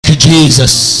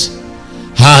Jesus.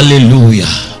 Hallelujah.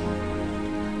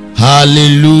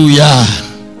 Hallelujah.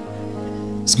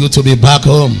 It's good to be back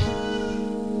home.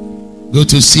 Good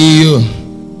to see you.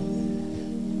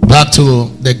 Back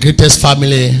to the greatest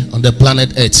family on the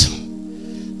planet Earth.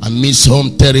 I miss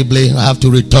home terribly. I have to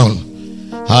return.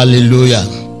 Hallelujah.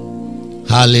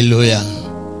 Hallelujah.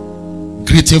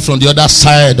 Greeting from the other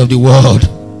side of the world.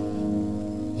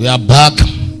 We are back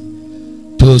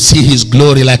to see his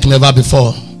glory like never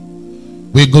before.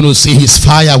 We're going to see his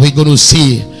fire. We're going to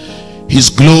see his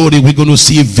glory. We're going to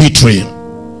see victory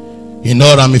in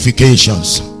all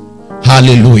ramifications.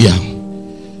 Hallelujah.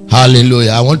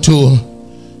 Hallelujah. I want to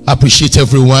appreciate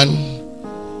everyone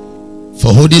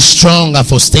for holding strong and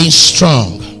for staying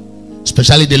strong,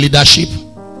 especially the leadership.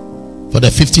 For the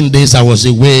 15 days I was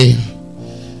away,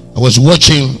 I was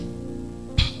watching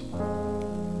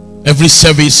every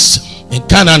service in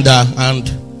Canada,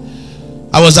 and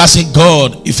I was asking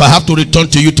God, if I have to return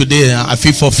to you today, I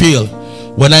feel fulfilled.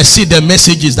 When I see the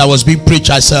messages that was being preached,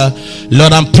 I said,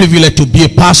 Lord, I'm privileged to be a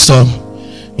pastor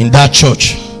in that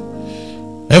church.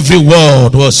 Every word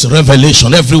was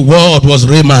revelation. Every word was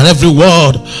rhema. Every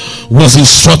word was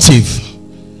instructive.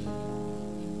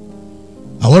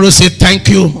 I want to say thank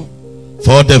you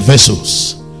for all the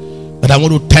vessels. But I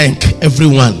want to thank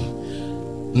everyone.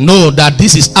 Know that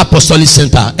this is Apostolic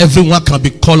Center. Everyone can be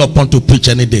called upon to preach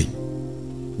any day.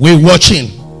 We're watching.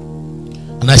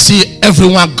 And I see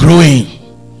everyone growing.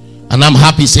 And I'm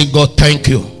happy saying, God, thank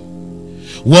you.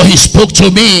 What he spoke to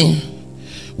me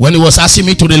when he was asking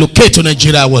me to relocate to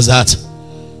Nigeria was that,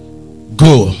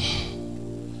 go.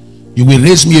 You will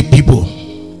raise me a people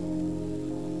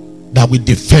that will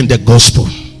defend the gospel.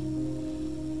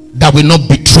 That will not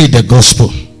betray the gospel.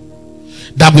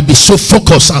 That will be so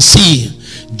focused and see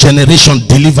generation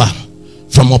deliver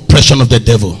from oppression of the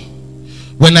devil.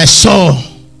 When I saw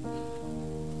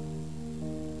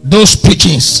those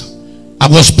preachings, I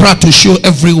was proud to show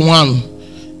everyone,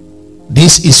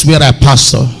 this is where I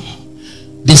pastor.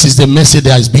 This is the message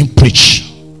that is being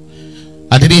preached.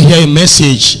 I didn't hear a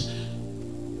message,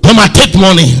 come and take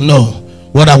money. No.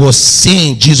 What I was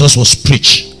saying, Jesus was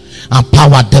preached and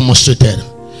power demonstrated.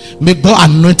 May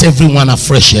God anoint everyone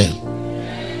afresh here.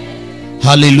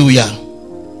 Hallelujah.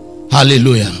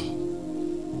 Hallelujah.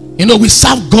 You know, we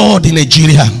serve God in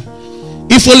Nigeria.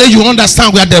 If only you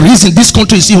understand we are the reason this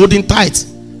country is still holding tight,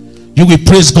 you will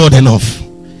praise God enough.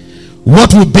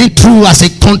 What we've been through as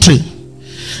a country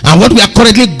and what we are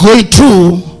currently going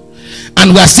through,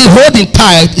 and we are still holding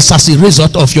tight, is as a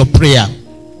result of your prayer,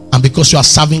 and because you are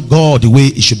serving God the way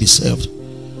it should be served.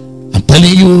 I'm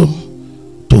telling you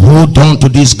to hold on to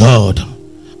this God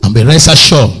and be rest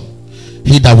assured,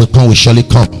 he that will come will surely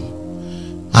come,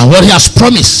 and what he has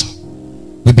promised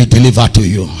will be delivered to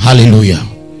you. Hallelujah.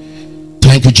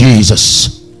 Thank you,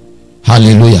 Jesus.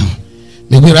 Hallelujah.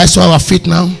 May we rise to our feet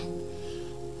now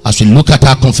as we look at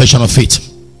our confession of faith.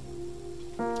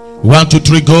 1, 2,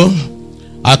 3, go.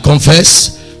 I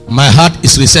confess my heart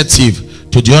is receptive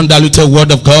to the undiluted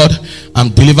word of God. I'm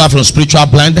delivered from spiritual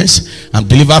blindness. I'm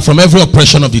delivered from every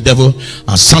oppression of the devil.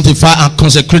 I'm sanctified and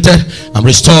consecrated. I'm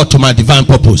restored to my divine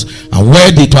purpose. I'm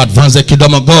ready to advance the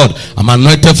kingdom of God. I'm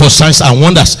anointed for signs and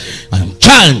wonders. I'm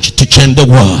challenged to change the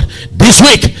world. This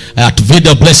week, I activate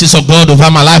the blessings of God over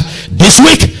my life. This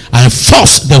week, I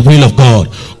enforce the will of God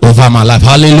over my life.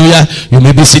 Hallelujah. You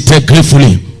may be seated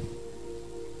gratefully.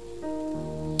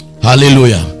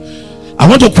 Hallelujah. I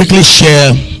want to quickly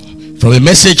share from a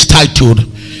message titled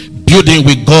Building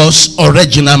with God's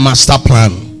Original Master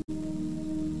Plan.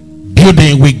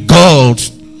 Building with God's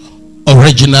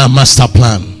Original Master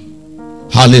Plan.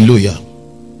 Hallelujah.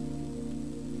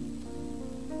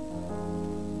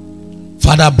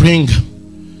 Father, bring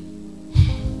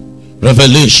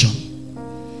revelation,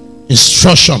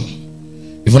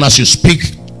 instruction, even as you speak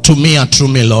to me and through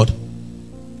me, Lord.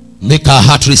 Make our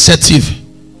heart receptive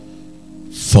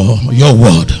for your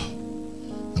word.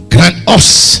 Grant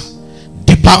us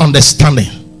deeper understanding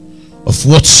of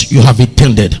what you have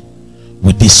intended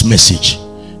with this message.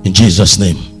 In Jesus'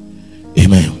 name,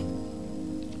 amen.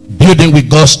 Building with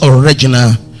God's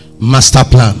original master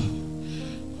plan.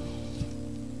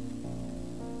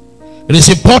 It is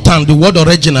important the word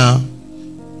original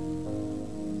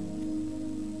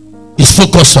is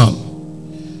focused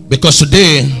on, because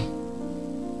today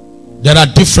there are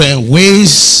different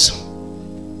ways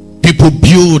people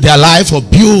build their life or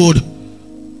build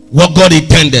what God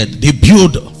intended. They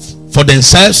build for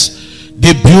themselves,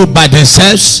 they build by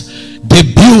themselves, they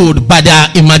build by their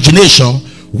imagination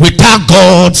without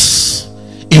God's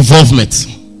involvement.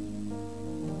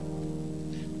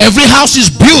 Every house is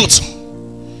built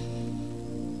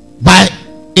by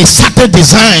a certain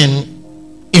design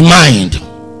in mind.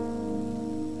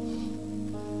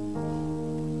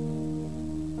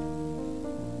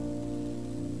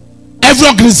 Every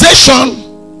organization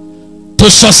to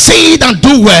succeed and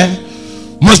do well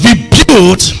must be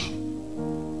built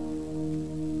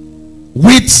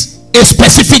with a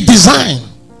specific design.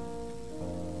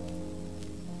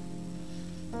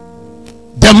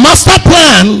 The master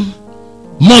plan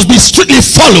must be strictly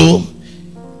followed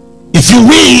if you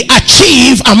will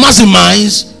achieve and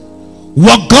maximize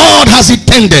what God has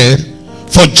intended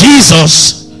for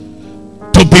Jesus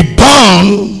to be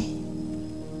born,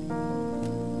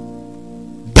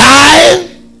 die,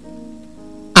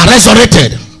 and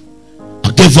resurrected,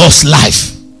 and give us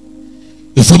life.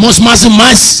 If we must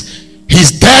maximize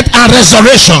his death and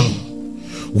resurrection,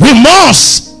 we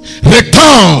must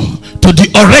return to the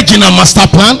original master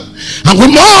plan, and we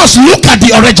must look at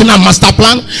the original master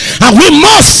plan, and we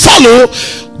must follow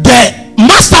the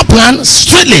master plan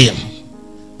strictly.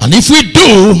 And if we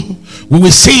do, we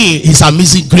will see his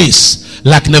amazing grace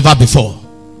like never before.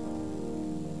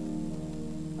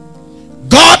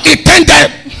 God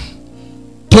intended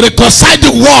to reconcile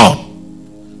the world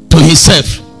to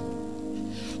himself.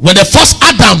 When the first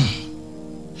Adam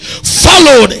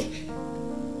followed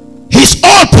his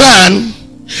own plan,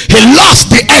 he lost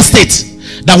the estate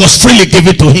that was freely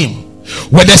given to him.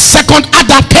 When the second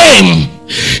Adam came,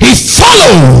 he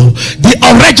followed the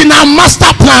original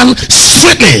master plan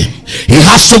strictly. He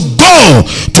has to go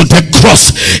to the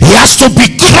cross. He has to be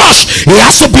crushed. He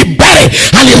has to be buried,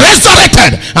 and he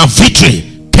resurrected, and victory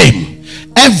came.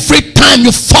 Every time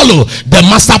you follow the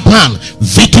master plan,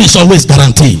 victory is always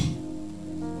guaranteed.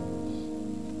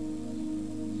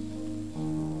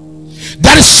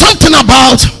 There is something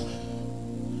about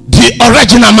the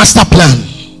original master plan.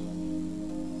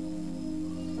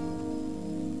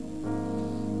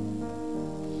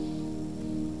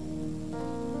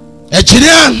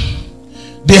 Engineer,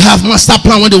 they have master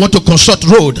plan when they want to construct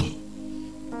road.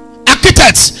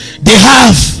 Architects, they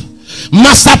have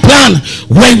master plan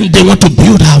when they want to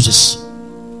build houses.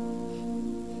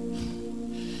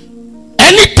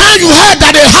 Anytime you heard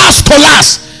that a house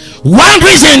collapsed, one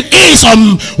reason is,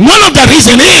 one of the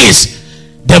reasons is,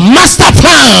 the master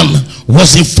plan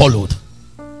wasn't followed.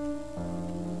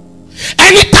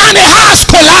 Anytime a house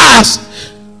collapsed,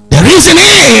 the reason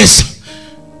is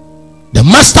the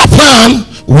master plan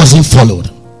wasn't followed.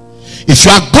 If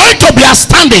you are going to be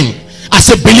outstanding as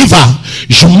a believer,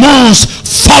 you must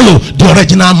follow the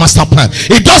original master plan.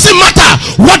 It doesn't matter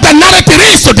what the narrative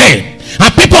is today,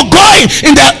 and people going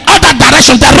in the other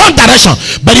direction, the wrong direction.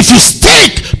 But if you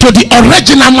stick to the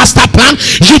original master plan,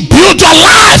 you build your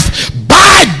life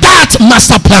by that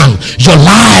master plan, your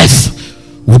life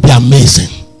will be amazing.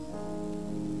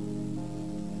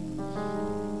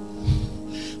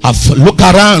 I've looked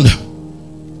around,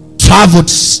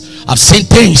 traveled, I've seen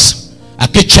things. I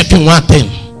keep checking one thing.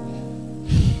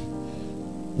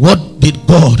 What did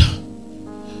God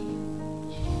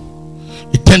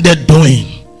intended doing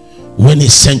when he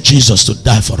sent Jesus to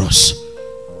die for us?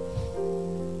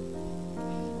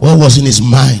 What was in his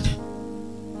mind?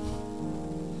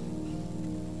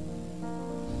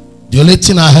 The only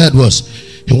thing I heard was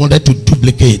he wanted to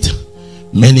duplicate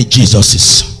many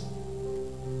Jesuses.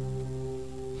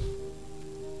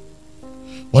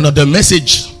 One of the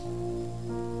messages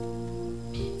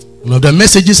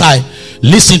I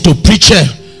listened to preacher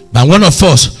by one of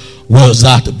us was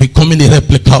that becoming a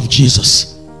replica of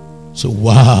Jesus. So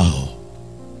wow,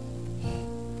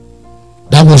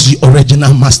 that was the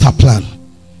original master plan.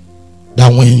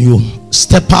 That when you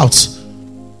step out,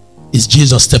 is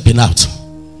Jesus stepping out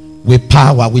with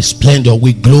power, with splendor,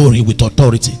 with glory, with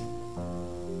authority.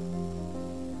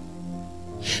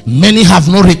 Many have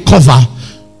not recovered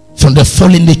from the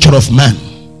fallen nature of man.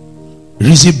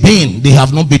 Reason being, they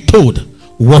have not been told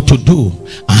what to do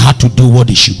and how to do what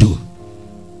they should do.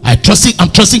 I'm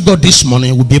trusting God this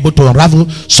morning will be able to unravel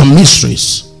some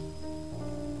mysteries.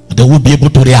 They will be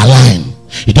able to realign.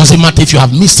 It doesn't matter if you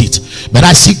have missed it, but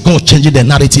I see God changing the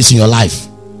narratives in your life.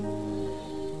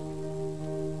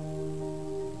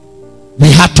 We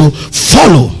had to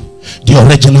follow the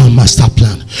original master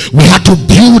plan. We had to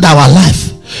build our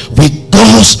life with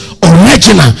God's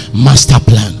original master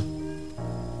plan.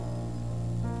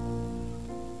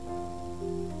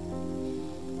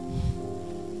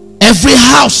 Every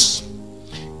house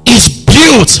is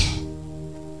built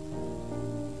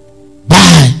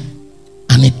by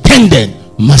an intended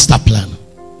master plan.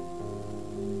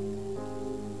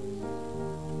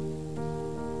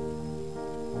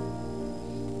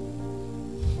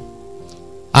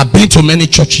 I've been to many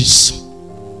churches.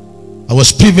 I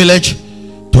was privileged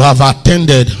to have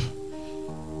attended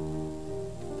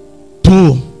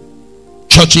multiple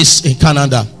churches in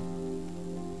Canada.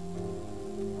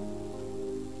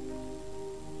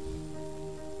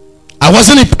 I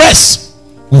wasn't impressed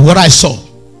with what I saw.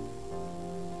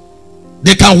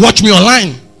 They can watch me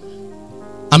online.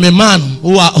 I'm a man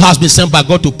who has been sent by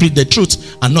God to preach the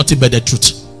truth and nothing but the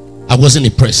truth. I wasn't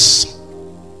impressed.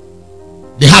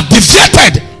 They have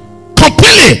deviated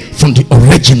completely from the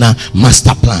original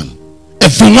master plan.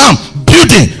 Everyone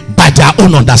building by their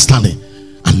own understanding,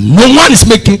 and no one is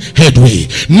making headway.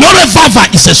 No revival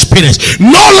is experienced.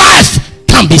 No life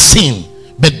can be seen.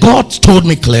 But God told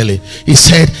me clearly. He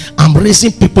said, I'm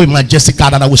raising people in Majestic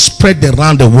that I will spread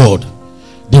around the world.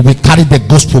 They will carry the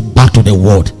gospel back to the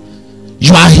world.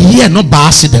 You are here not by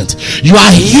accident. You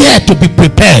are here to be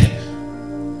prepared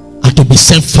and to be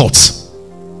sent forth.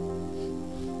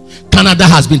 Canada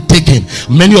has been taken.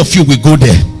 Many of you will go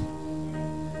there.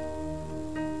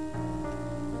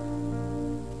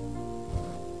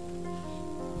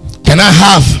 Can I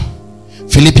have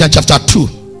Philippians chapter 2?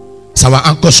 It's our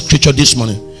anchor scripture this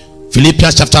morning.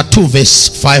 Philippians chapter 2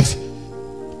 verse 5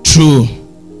 through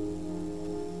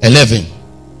 11.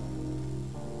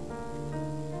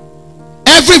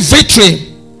 Every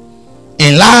victory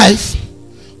in life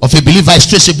of a believer is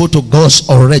traceable to God's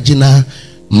original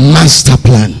master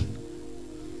plan.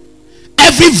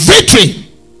 Every victory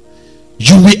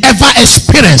you will ever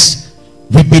experience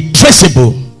will be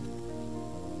traceable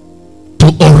to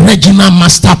original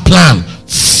master plan,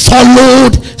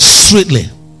 followed strictly.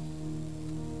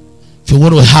 If you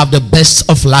want to have the best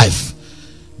of life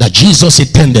that Jesus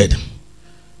intended,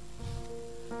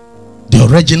 the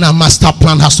original master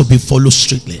plan has to be followed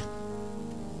strictly.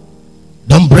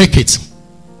 Don't break it.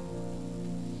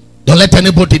 Don't let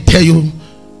anybody tell you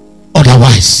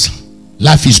otherwise.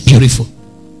 Life is beautiful.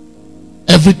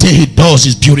 Everything he does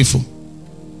is beautiful.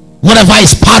 Whatever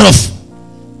he's part of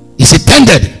is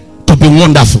intended to be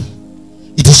wonderful.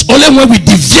 It is only when we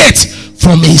deviate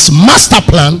from his master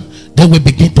plan that we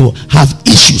begin to have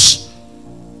issues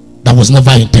that was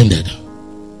never intended.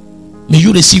 May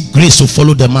you receive grace to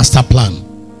follow the master plan.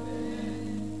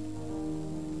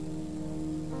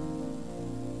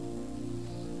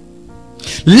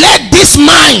 Let this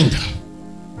mind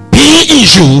be in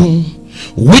you,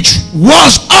 which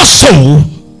was also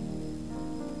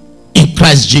in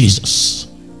Christ Jesus.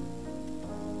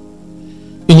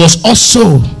 It was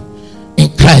also in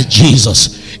Christ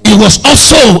Jesus. It was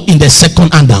also in the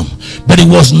second Adam, but it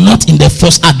was not in the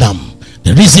first Adam.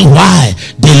 The reason why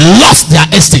they lost their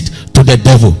estate to the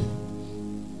devil.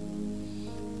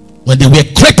 When they were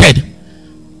created,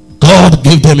 God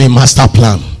gave them a master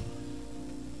plan.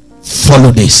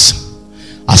 Follow this.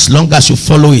 As long as you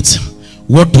follow it,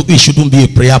 what to eat shouldn't be a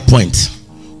prayer point.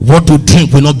 What to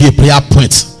drink will not be a prayer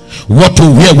point. What to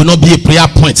wear will not be a prayer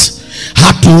point.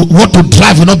 What to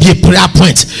drive will not be a prayer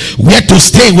point. Where to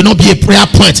stay will not be a prayer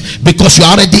point, because you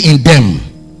are already in them.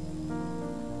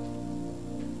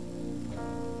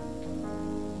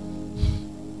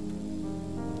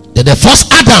 The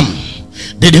first Adam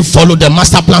didn't follow the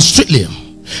master plan strictly,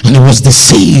 and he was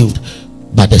deceived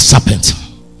by the serpent.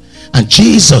 And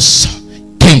Jesus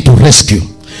came to rescue,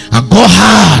 and God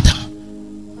had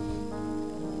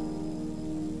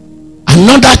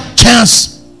another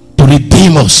chance to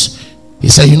redeem us. He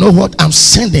said, you know what, I'm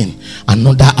sending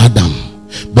another Adam,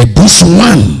 but this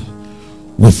one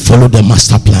will follow the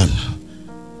master plan,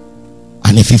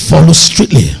 and if he follows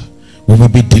strictly, we will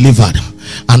be delivered.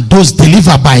 And those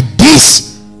delivered by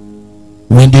this,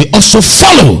 when they also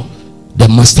follow the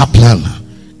master plan,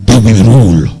 they will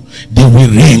rule, they will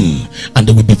reign, and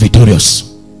they will be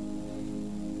victorious.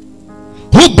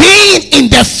 Who being in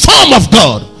the form of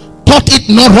God, thought it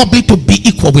not robbery to be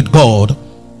equal with God,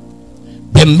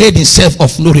 but made himself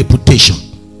of no reputation,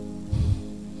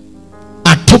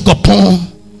 and took upon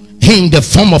him the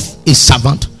form of a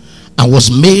servant, and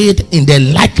was made in the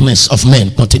likeness of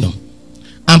men. Continue.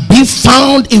 And being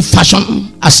found in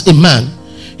fashion as a man,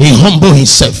 he humbled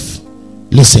himself.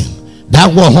 Listen, that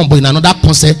word humble in another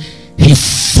concept, he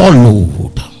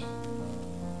followed.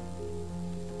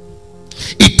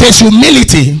 It takes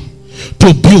humility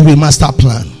to build a master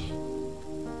plan.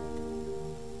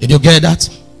 Did you get that?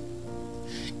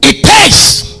 It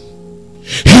takes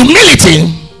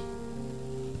humility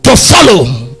to follow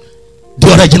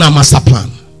the original master plan.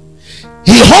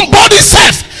 He humbled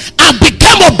himself and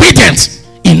became obedient.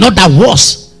 In other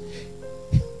words,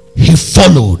 he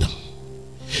followed.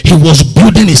 He was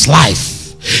building his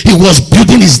life. He was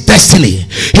building his destiny.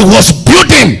 He was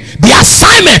building the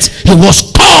assignment he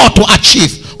was called to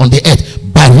achieve on the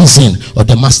earth by reason of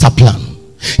the master plan.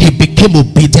 He became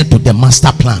obedient to the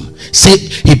master plan. Say,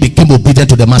 he became obedient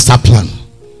to the master plan.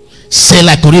 Say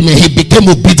like Orime, he became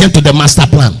obedient to the master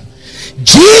plan.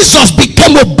 Jesus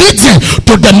became obedient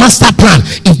to the master plan.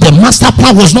 If the master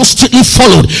plan was not strictly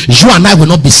followed, you and I will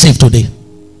not be saved today.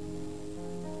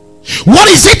 What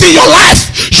is it in your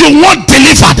life you want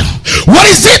delivered? What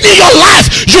is it in your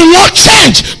life you want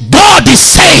change? God is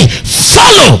saying,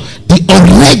 follow the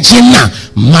original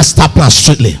master plan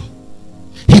strictly.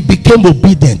 He became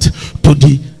obedient to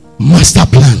the master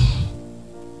plan.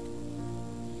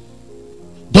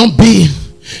 Don't be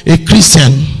a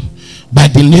Christian by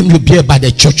the name you bear, by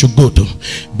the church you go to.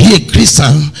 Be a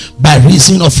Christian by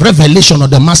reason of revelation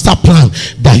of the master plan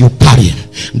that you carry,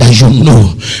 that you know,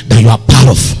 that you are part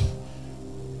of.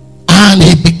 And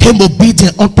he became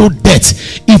obedient unto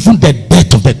death, even the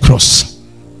death of the cross.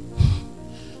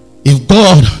 If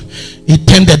God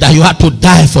intended that you had to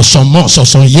die for some months or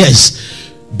some years,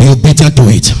 be obedient to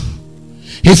it.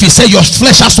 If he said your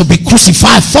flesh has to be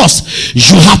crucified first,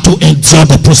 you have to endure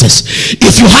the process.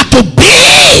 If you have to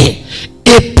be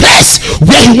a place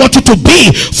where he wants you to be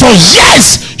for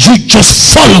years, you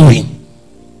just follow him.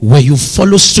 Where you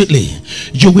follow strictly,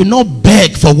 you will not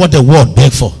beg for what the world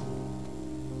begs for.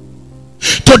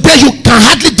 Today you can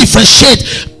hardly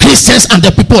differentiate Christians and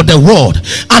the people of the world.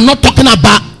 I'm not talking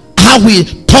about how we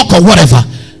talk or whatever.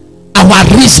 Our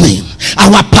reasoning,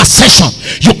 our perception,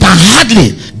 you can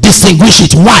hardly distinguish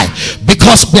it. Why?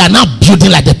 Because we are now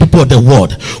building like the people of the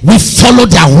world. We follow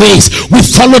their ways, we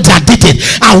follow their dictate,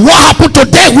 and what happened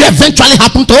today will eventually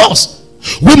happen to us.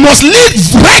 We must live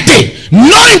ready,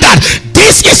 knowing that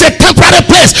this is a temporary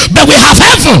place, but we have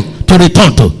heaven to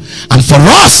return to. And for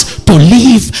us to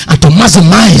live and to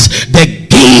maximize the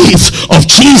gift of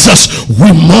Jesus,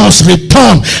 we must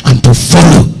return and to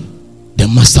follow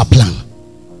the master plan.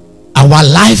 Our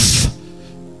life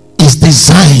is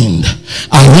designed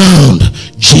around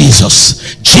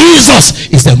Jesus. Jesus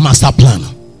is the master plan.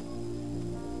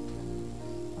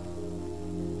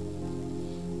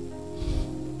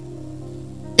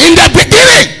 In the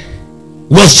beginning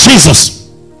was Jesus.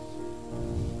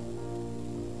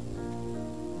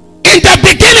 In the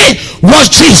beginning was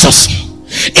Jesus.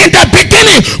 In the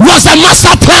beginning was the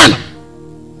master plan.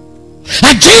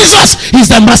 And Jesus is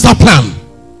the master plan.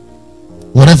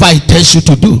 Whatever he tells you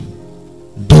to do,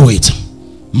 do it.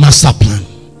 Master plan.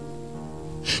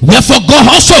 Wherefore God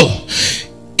also,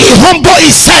 he humbled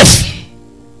himself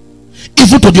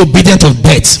even to the obedience of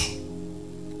death.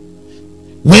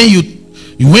 When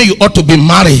you ought to be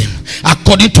married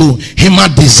according to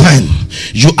human design,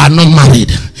 you are not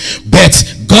married. But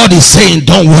God is saying,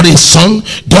 don't worry son,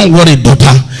 don't worry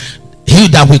daughter, he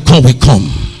that will come will come.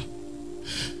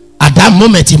 At that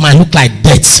moment it might look like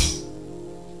death,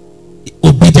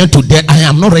 obedient to death. I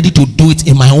am not ready to do it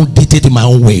in my own dictate, in my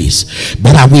own ways,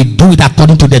 but I will do it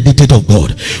according to the dictate of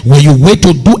God. When you wait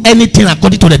to do anything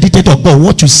according to the dictate of God,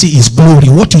 what you see is glory,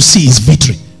 what you see is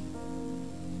victory.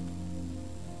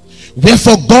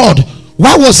 Wherefore God,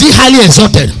 why was he highly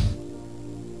exalted?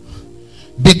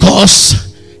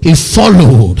 Because he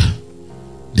followed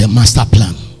the master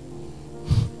plan.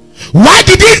 Why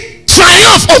did he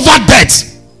triumph over death?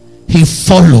 He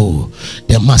followed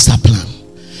the master plan.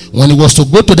 When he was to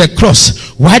go to the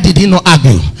cross, why did he not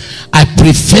argue? I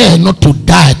prefer not to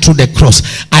die through the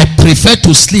cross. I prefer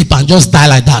to sleep and just die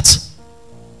like that.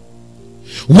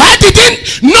 Why did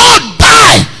he not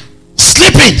die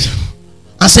sleeping?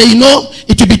 And say, you know,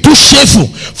 it will be too shameful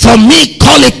for me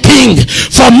call a king,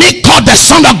 for me call the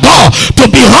son of God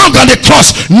to be hung on the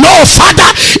cross. No,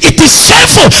 Father, it is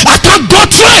shameful. I can't go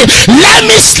through it. Let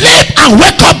me sleep and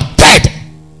wake up dead.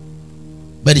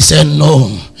 But he said,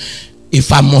 no,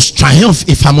 if I must triumph,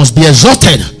 if I must be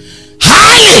exalted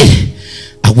highly,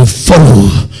 I will follow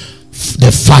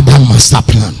the Father master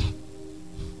plan.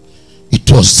 It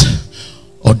was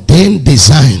ordained,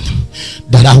 designed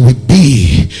that I will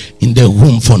be in the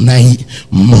womb for 9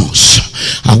 months.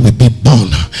 I will be born.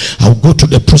 I will go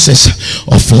through the process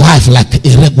of life like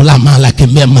a regular man, like a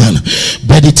mere man.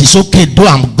 But it is okay, though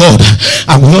I'm God,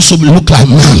 I will also look like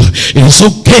man. It is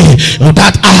okay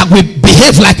that I will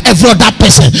behave like every other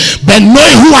person. But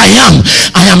knowing who I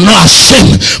am not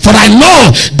ashamed. For I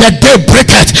know the day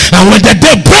breaketh, and when the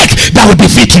day break, there will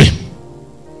be victory.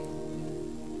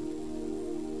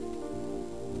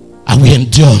 I will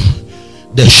endure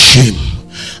the shame.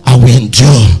 I will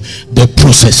endure the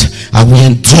process. I will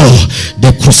endure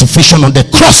the crucifixion on the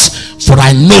cross, for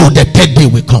I know the third day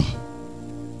will come.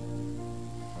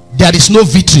 There is no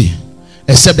victory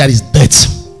except there is death.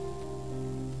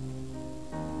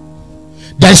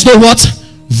 There is no what?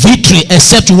 Victory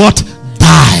except what?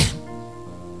 Die.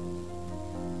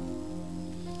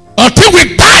 Until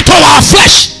we die to our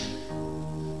flesh,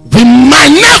 we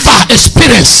might never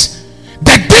experience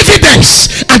the dividend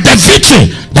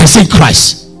victory that is in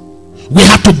Christ. We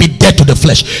have to be dead to the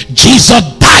flesh. Jesus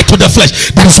died to the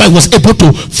flesh. That is why he was able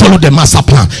to follow the master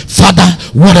plan. Father,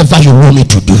 whatever you want me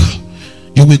to do,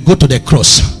 you will go to the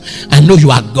cross. I know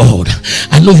you are God.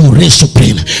 I know you reign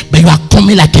supreme, but you are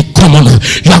coming like a commoner.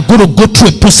 You are going to go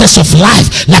through a process of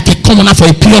life like a commoner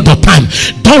for a period of time.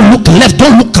 Don't look left,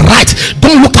 don't look right,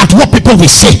 don't look at what people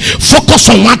will say. Focus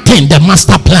on one thing, the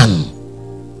master plan.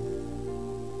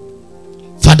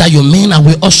 Father, you mean I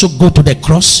will also go to the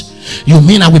cross? You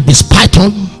mean I will be spied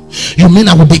on? You mean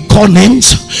I will be called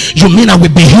names? You mean I will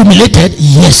be humiliated?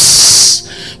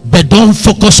 Yes. But don't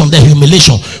focus on the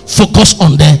humiliation. Focus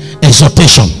on the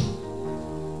exaltation.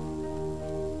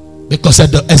 Because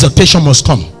the exaltation must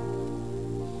come.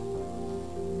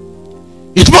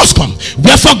 It must come.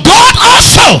 Wherefore God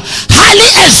also highly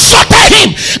exalted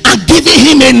him and given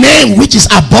him a name which is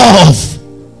above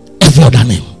every other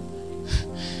name.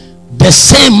 The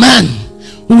same man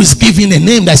who is given a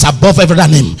name that is above every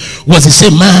other name was the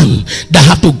same man that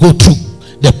had to go through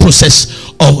the process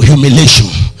of humiliation,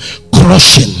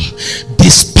 crushing,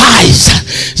 despised,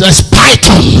 spite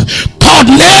on, called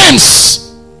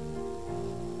names.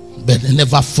 But they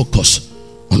never focused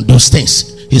on those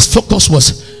things. His focus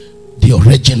was the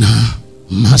original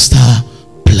master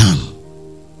plan.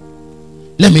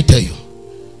 Let me tell you,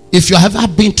 if you have ever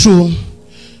been through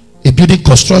a building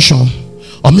construction,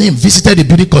 or maybe visited a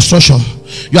building construction,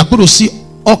 you are going to see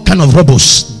all kind of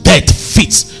rubbles, dirt,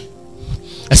 feet,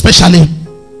 especially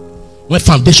when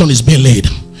foundation is being laid.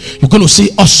 You're going to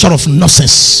see all sort of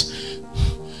nonsense.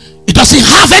 It doesn't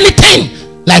have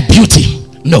anything like beauty.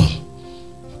 No.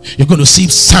 You're going to see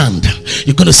sand.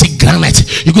 You're going to see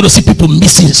granite. You're going to see people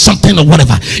missing something or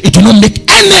whatever. It will not make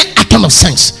any atom of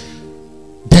sense.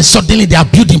 Then suddenly there are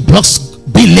building blocks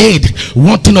be laid,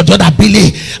 one thing or the other be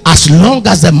laid. As long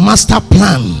as the master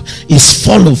plan is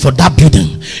followed for that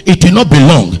building, it will not be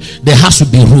long. The house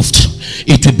will be roofed,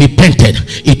 it will be painted,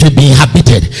 it will be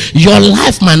inhabited. Your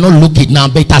life might not look it now,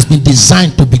 but it has been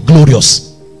designed to be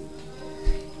glorious.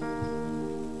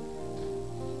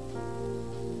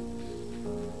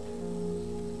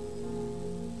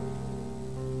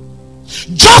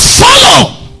 Just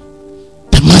follow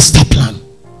the master plan.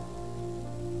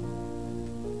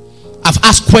 I've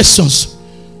asked questions,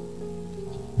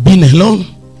 been alone,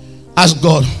 asked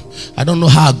God, I don't know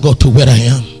how I got to where I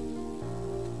am.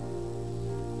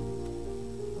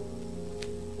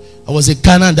 I was in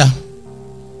Canada.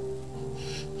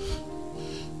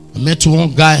 I met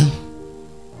one guy.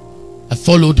 I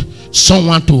followed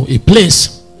someone to a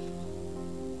place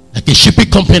like a shipping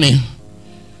company.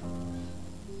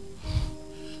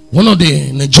 One of the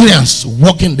Nigerians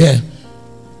working there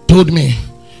told me,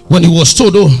 when he was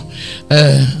told,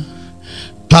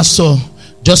 Pastor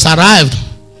just arrived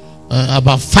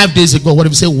about 5 days ago, what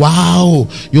if he said, wow,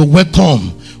 you're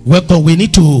welcome, we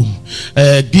need to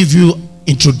give you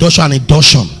introduction and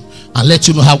induction and let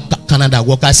you know how Canada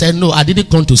works. I said, no, I didn't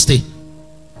come to stay.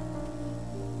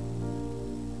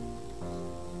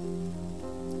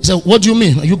 He said, what do you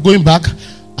mean? Are you going back?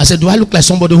 I said, do I look like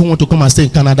somebody who wants to come and stay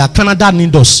in Canada? Canada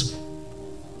needs us.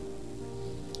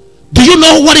 Do you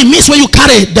know what it means when you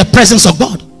carry the presence of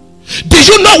God? Do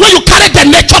you know when you carry the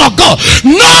nature of God?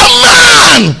 No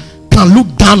man can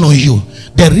look down on you.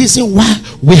 The reason why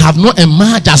we have not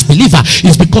emerged as believers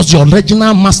is because the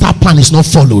original master plan is not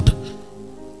followed.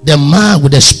 The man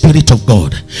with the Spirit of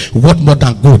God, what more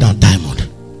than gold and diamond?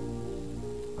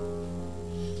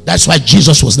 That's why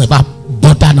Jesus was never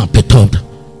bothered and perturbed.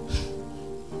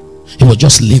 He was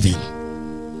just living.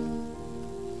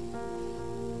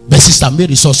 But Sister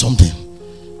Mary saw something.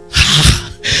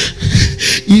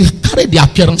 He carried the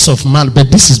appearance of man, but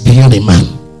this is beyond a man.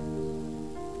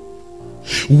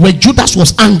 When Judas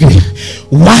was angry,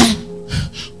 why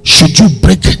should you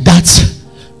break that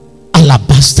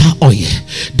alabaster oil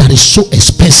that is so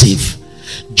expensive?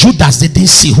 Judas didn't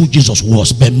see who Jesus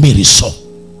was, but Mary saw.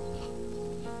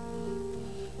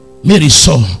 Mary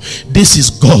saw, this is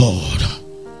God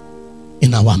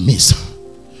in our midst.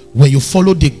 When you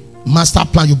follow the master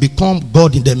plan, you become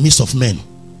God in the midst of men.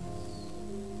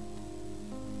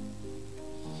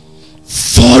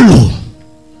 Follow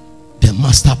the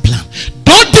master plan.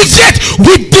 Don't deviate.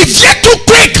 We deviate too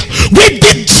quick. We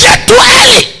deviate too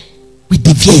early. We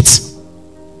deviate.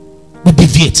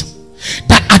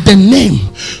 That at the name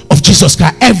of Jesus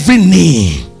Christ, every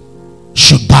knee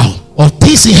should bow, of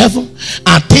things in heaven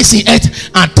and things in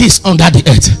earth and things under the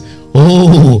earth.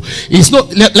 Oh, it's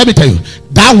not. Let me tell you,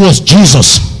 that was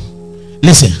Jesus.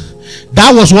 Listen,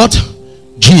 that was what?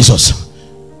 Jesus.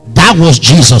 That was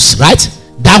Jesus, right?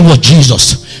 That was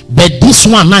Jesus. But this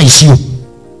one now is you.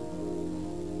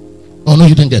 Oh no,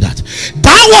 you didn't get that.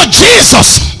 That was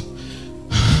Jesus.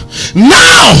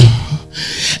 Now,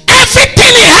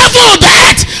 everything in heaven or the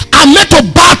earth are meant to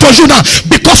bow to you now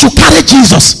because you carry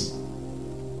Jesus.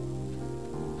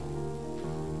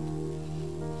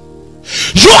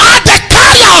 You are the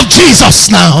carrier of Jesus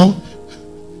now.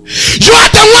 You are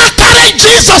the one carrying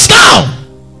Jesus now.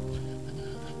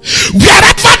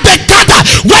 Wherever they gather,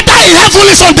 whether in heaven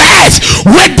is on the earth,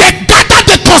 when they gather,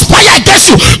 they conspire against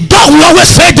you, God will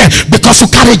always fail them because you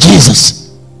carry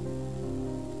Jesus.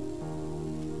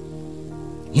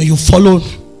 When you follow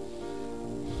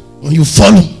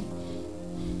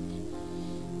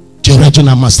the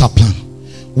original master plan.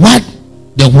 Why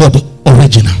the word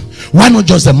original? Why not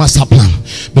just the master plan?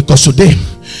 Because today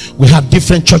we have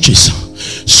different churches.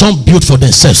 Some built for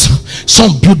themselves,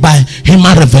 some built by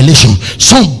human revelation,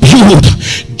 some built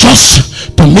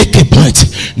just to make a point.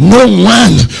 No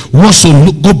one wants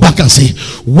to go back and say,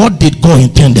 what did God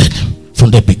intended from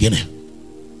the beginning?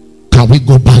 Can we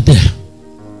go back there?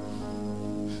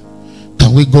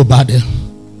 Can we go back there?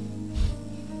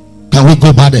 Can we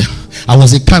go back there? I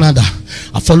was in Canada.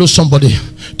 I followed somebody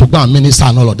to go and minister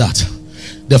and all of that.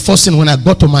 The first thing, when I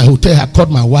got to my hotel, I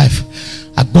called my wife.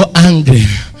 I got angry.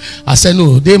 I said,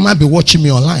 no, they might be watching me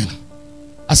online.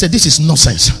 I said, this is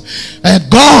nonsense.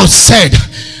 God said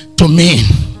to me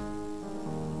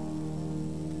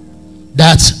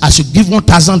that I should give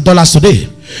 $1,000 today.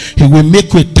 He will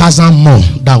make you 1,000 more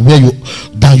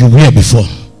than you were before.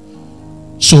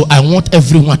 So I want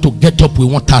everyone to get up with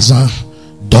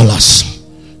 $1,000.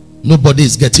 Nobody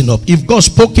is getting up. If God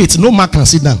spoke it, no man can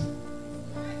sit down.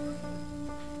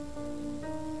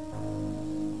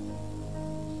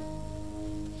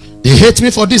 They hate me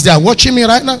for this. They are watching me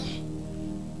right now.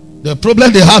 The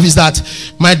problem they have is that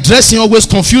my dressing always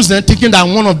confused them, thinking that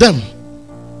I'm one of them.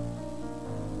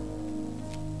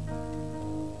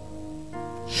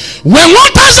 When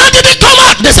 1,000 didn't come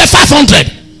out, they said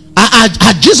 500.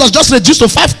 Had Jesus just reduced to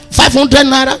 500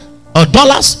 naira or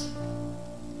dollars?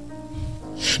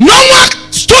 No one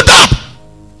stood up.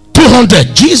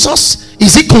 200. Jesus,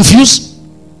 is he confused?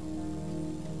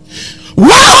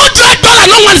 $100,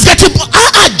 no one is getting.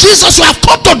 Jesus, you have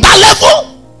come to that level.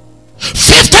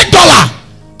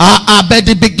 $50. But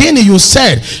the beginning you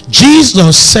said,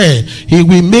 Jesus said he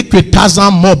will make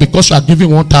 1,000 more because you are giving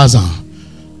 1,000.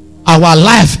 Our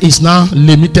life is now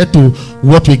limited to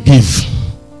what we give.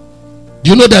 Do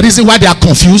you know the reason why they are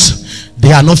confused?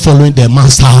 They are not following the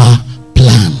master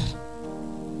plan.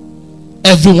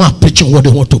 Everyone preaching what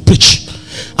they want to preach,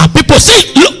 and people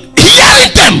say, look,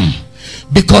 hearing them.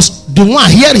 Because the one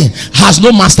hearing has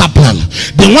no master plan.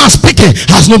 The one speaking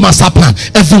has no master plan.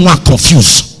 Everyone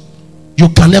confused. You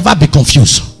can never be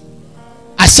confused.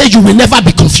 I said you will never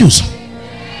be confused.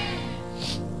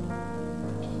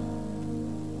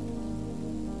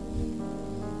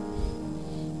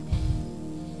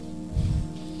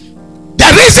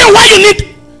 The reason why you need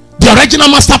the original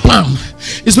master plan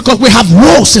is because we have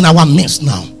wars in our midst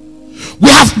now. We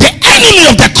have the enemy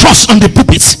of the cross on the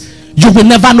pulpit. You will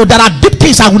never know. There are deep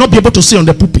things I will not be able to say on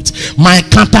the pulpit. My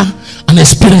encounter and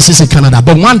experiences in Canada.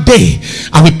 But one day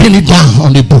I will pin it down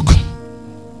on the book.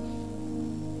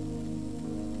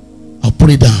 I'll put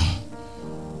it down.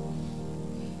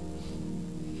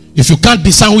 If you can't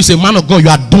discern who is a man of God, you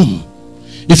are doomed.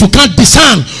 If you can't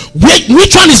discern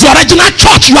which one is the original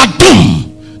church, you are doomed.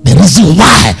 The reason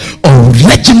why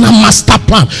original master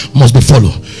plan must be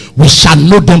followed. We shall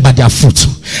know them by their fruit.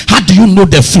 How do you know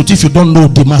the fruit if you don't know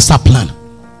the master plan?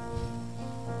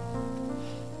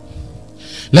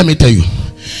 Let me tell you.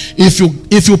 If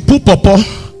you put pawpaw,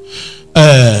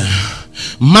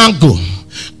 mango,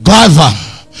 guava,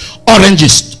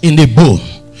 oranges in a bowl,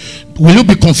 will you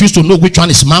be confused to know which one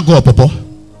is mango or pawpaw?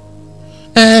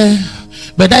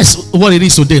 But that's what it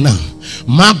is today now.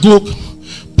 Mango,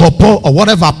 pawpaw, or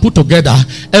whatever put together,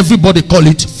 everybody call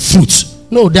it fruit.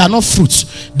 No, they are not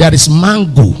fruits. There is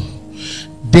mango.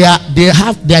 They are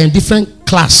in different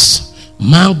class.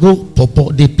 Mango,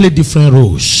 pawpaw, they play different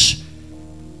roles.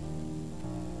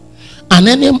 And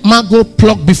any mango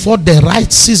plucked before the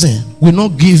right season will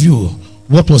not give you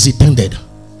what was intended.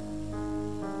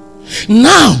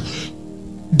 Now,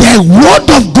 the word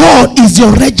of God is the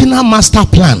original master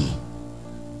plan.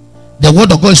 The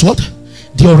word of God is what?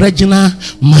 The original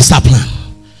master plan.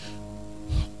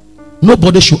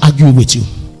 Nobody should argue with you.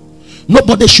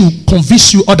 Nobody should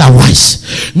convince you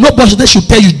otherwise. Nobody should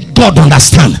tell you God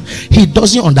understand. He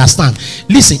doesn't understand.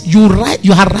 Listen, you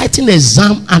are writing an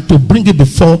exam and to bring it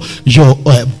before your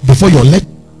lecture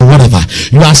or whatever.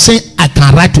 You are saying I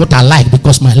can write what I like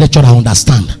because my lecturer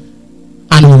understand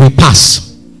and we will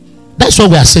pass. That's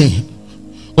what we are saying.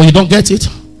 Oh, you don't get it?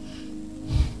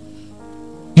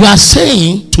 You are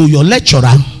saying to your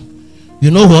lecturer,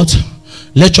 you know what?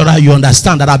 Lecturer, you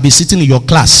understand that I'll be sitting in your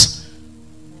class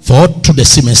for through the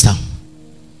semester.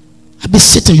 I'll be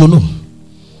sitting, you know.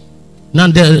 Now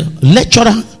the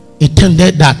lecturer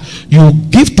intended that you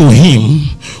give to him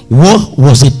what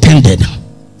was intended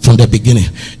from the beginning.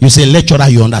 You say, lecturer,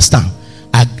 you understand.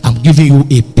 I'm giving you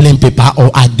a plain paper,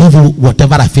 or I give you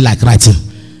whatever I feel like writing.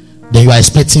 Then you are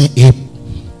expecting A,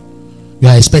 you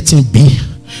are expecting B,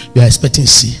 you are expecting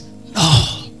C.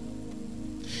 No.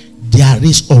 There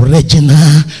is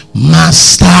original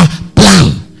master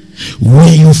plan.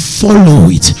 When you follow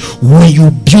it, when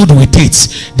you build with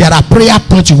it, there are prayer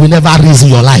points you will never raise in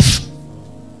your life.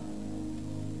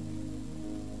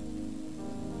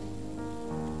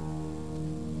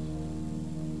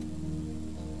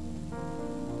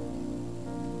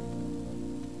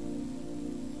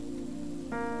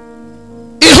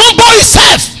 He humbled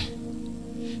himself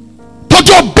to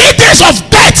the obedience of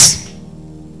death.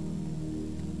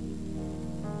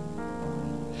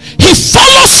 He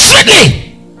follows strictly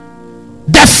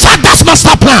the Father's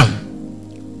master plan,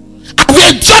 and we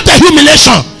enjoy the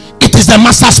humiliation. It is the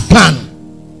master's plan.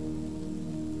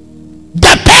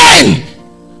 The pain,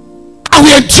 and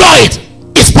we enjoy it,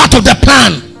 is part of the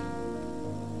plan.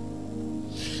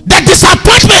 The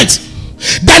disappointment,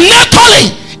 the nail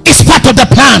calling, is part of the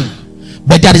plan.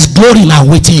 But there is glory now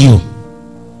awaiting you.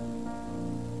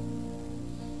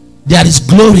 There is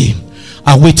glory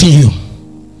awaiting you.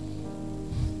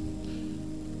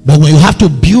 But when you have to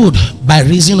build by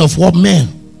reason of what men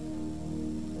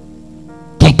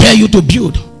compare you to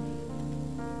build,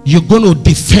 you're going to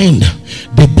defend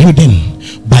the building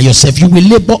by yourself. You will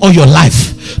labor all your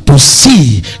life to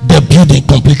see the building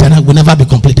completed, and it will never be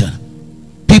completed.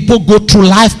 People go through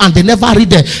life and they never reach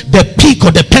the peak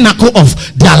or the pinnacle of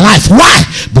their life. Why?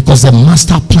 Because the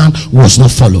master plan was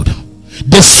not followed.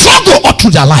 They struggle all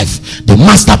through their life. The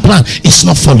master plan is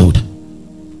not followed.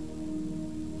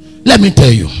 Let me tell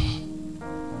you,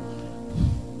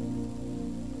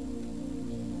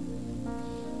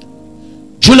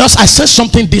 Julius, I said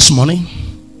something this morning,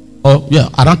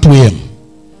 around 2 a.m.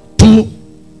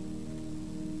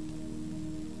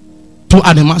 Two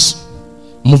animals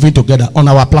moving together on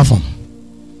our platform.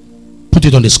 Put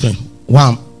it on the screen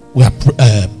while we are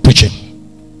preaching.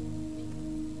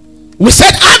 We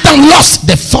said Adam lost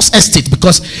the first estate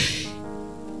because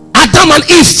Adam and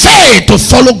Eve failed to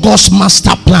follow God's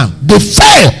master plan. They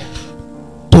failed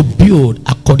to build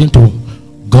according to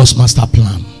God's master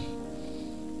plan.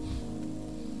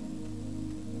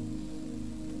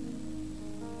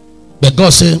 But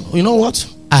God said, you know what?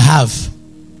 I have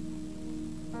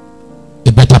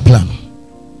a better plan.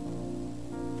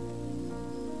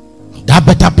 That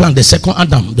better plan, the second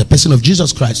Adam, the person of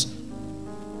Jesus Christ,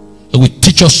 he will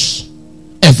teach us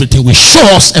everything, will show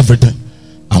us everything.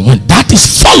 And when that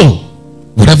is followed,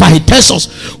 whatever he tells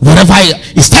us, whatever he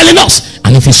is telling us,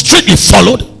 and if it's strictly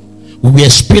followed, we will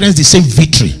experience the same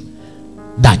victory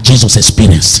that Jesus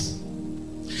experienced.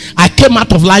 I came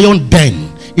out of lion den.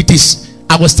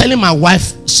 I was telling my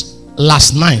wife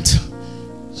last night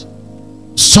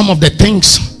some of the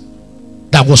things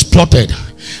that was plotted.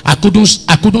 I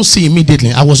couldn't see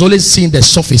immediately. I was always seeing the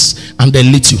surface and the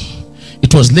little.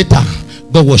 It was later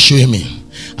God was showing me.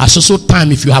 At so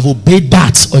time, if you have obeyed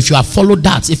that, or if you have followed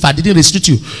that, if I didn't restrict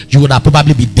you, you would have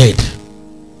probably be dead.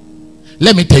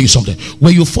 Let me tell you something.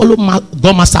 When you follow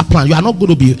God's master plan, you are not going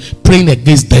to be praying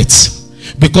against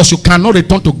death, because you cannot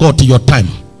return to God to your time.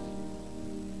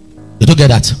 You don't get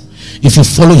that? If you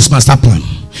follow his master plan,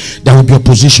 there will be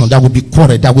opposition, there will be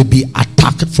quarrel, there will be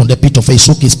attack from the pit of hell.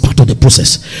 Okay, it's part of the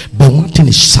process. But one thing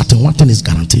is certain, one thing is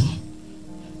guaranteed: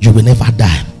 you will never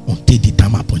die until the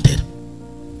time appointed.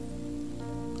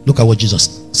 Look at what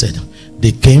Jesus said.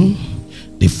 They came,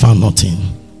 they found nothing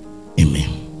in me.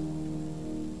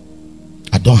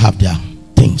 I don't have their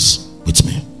things with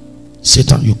me.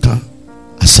 Satan, you can't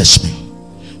assess me,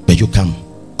 but you can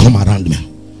come around me.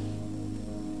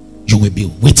 You will be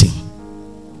waiting,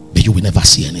 but you will never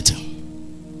see anything.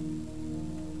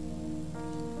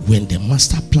 When the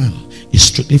master plan is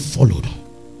strictly followed,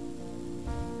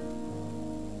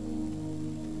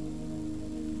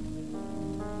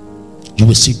 you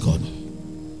will see God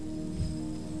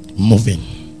moving.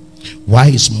 Why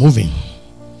is moving?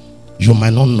 You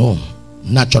might not know,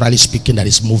 naturally speaking, that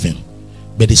it's moving,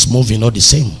 but it's moving all the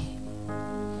same.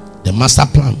 The master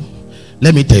plan,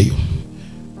 let me tell you,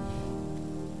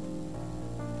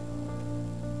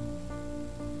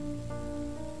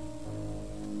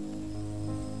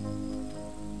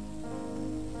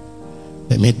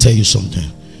 let me tell you something.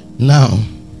 Now,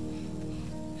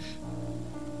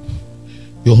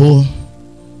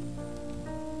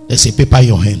 There's a paper in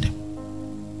your hand.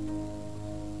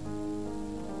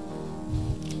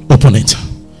 Open it.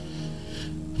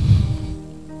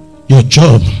 Your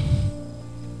job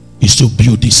is to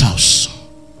build this house,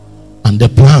 and the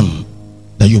plan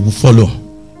that you will follow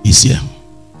is here.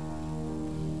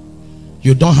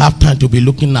 You don't have time to be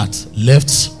looking at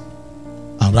left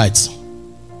and right.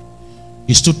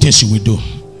 It's two things you will do.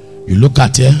 You look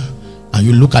at here and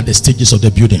you look at the stages of the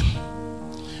building.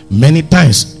 Many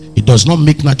times it does not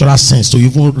make natural sense to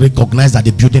even recognize that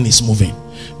the building is moving.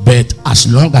 But as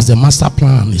long as the master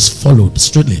plan is followed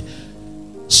straightly,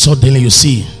 suddenly you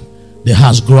see the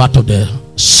house grow out of the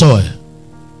soil,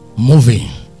 moving.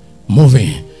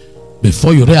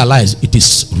 Before you realize it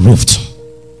is roofed.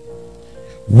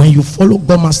 When you follow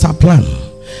God's master plan,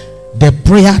 the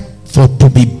prayer for to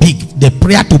be big, the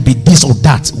prayer to be this or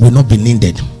that will not be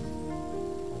needed.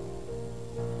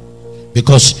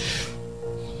 Because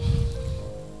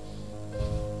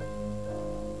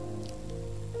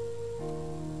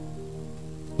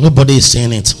nobody is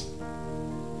saying it.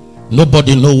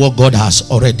 Nobody knows what God has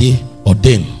already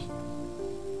ordained.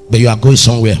 But you are going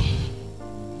somewhere.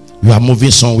 You are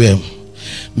moving somewhere.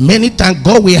 Many times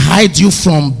God will hide you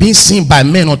from being seen by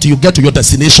men until you get to your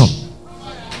destination.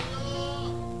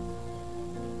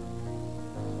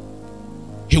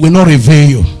 He will not reveal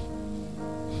you.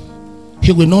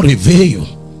 He will not reveal you.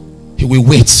 He will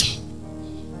wait.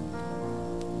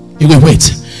 He will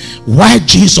wait. Why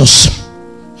Jesus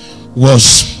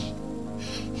was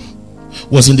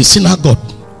in the synagogue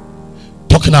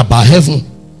talking about heaven.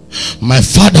 My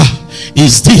father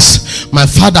is this. My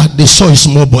father, they saw a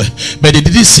small boy, but they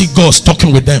didn't see God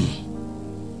talking with them.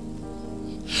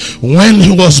 When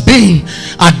he was being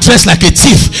addressed like a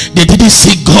thief, they didn't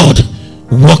see God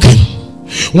walking.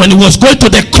 When he was going to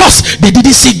the cross, they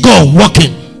didn't see God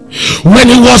walking. When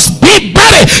he was being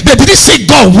buried, they didn't see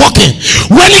God walking.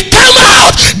 When he came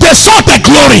out, they saw the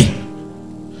glory.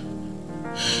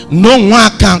 No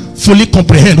one can fully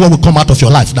comprehend what will come out of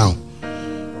your life now.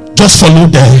 Just follow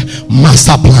the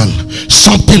master plan.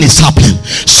 Something is happening.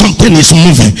 Something is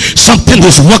moving. Something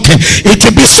is working. It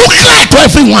will be so clear to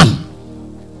everyone.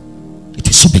 It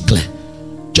will so be clear.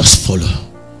 Just follow.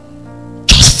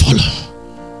 Just follow.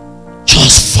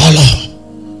 Just follow.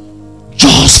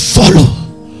 Just follow.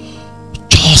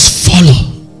 Just follow.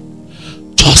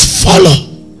 Just follow.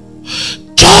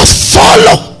 Just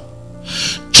follow.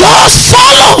 Just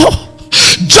follow.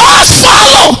 Just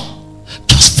follow.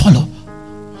 Just follow.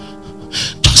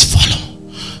 Just follow.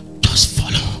 Just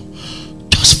follow.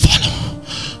 Just follow.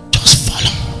 Just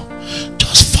follow.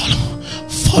 Just follow.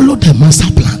 Follow the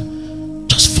master plan.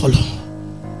 Just follow.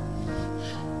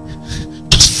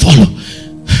 Just follow.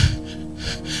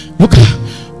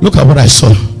 Look at what I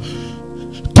saw.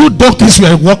 2 donkeys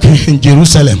were walking in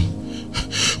Jerusalem.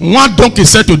 One donkey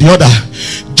said to the other,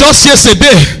 just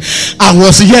yesterday I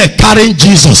was here carrying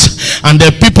Jesus, and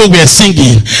the people were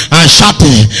singing and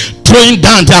shouting, throwing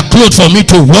down their clothes for me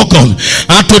to walk on,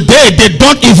 and today they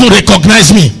don't even recognize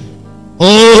me.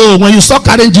 Oh, when you start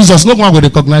carrying Jesus, no one will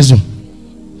recognize you.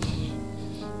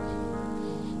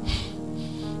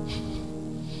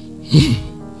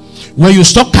 When you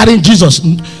stop carrying Jesus,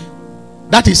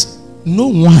 that is, no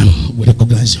one will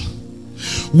recognize you.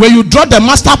 When you draw the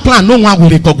master plan, no one will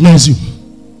recognize you.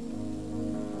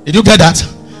 Did you get that?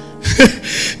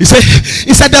 He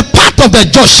said the path of the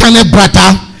just shineth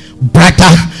brighter,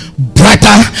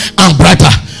 and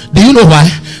brighter. Do you know why?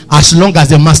 As long as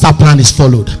the master plan is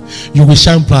followed, you will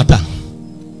shine brighter.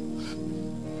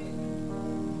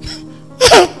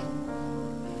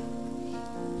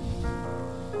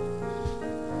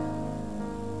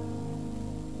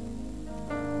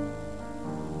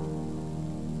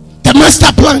 The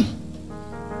master plan.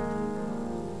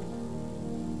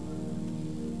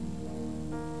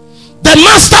 The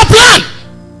master plan.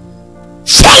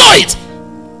 Follow it.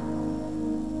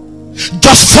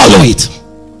 Just follow it.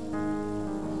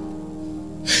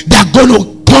 They are going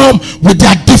to come with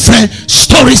their different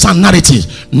stories and narratives.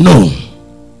 No.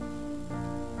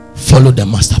 Follow the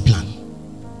master plan.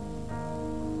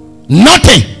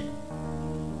 Nothing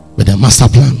but the master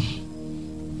plan.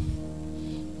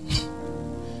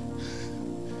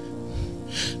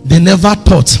 They never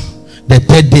thought the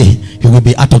third day he will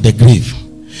be out of the grave.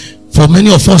 For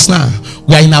many of us now,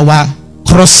 we are in our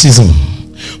cross season.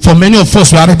 For many of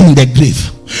us, we are already in the grave.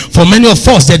 For many of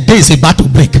us, the day is about to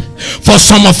break. For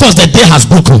some of us, the day has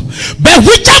broken. But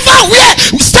whichever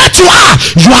state you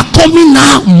are coming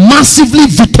now massively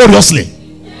victoriously.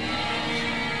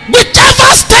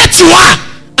 Whichever state you are,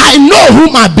 I know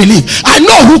whom I believe. I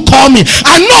know who called me.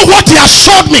 I know what he has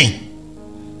showed me.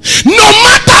 No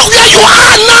matter where you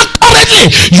are now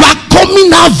Gallantly, you are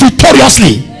coming out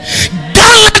victoriously.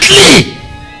 Gallantly,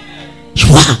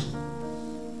 you are.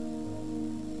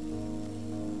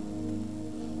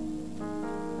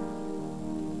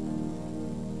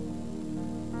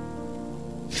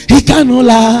 He cannot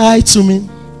lie to me.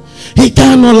 He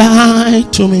cannot lie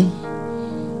to me.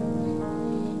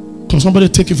 Can somebody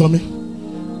take it from me?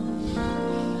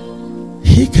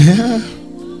 He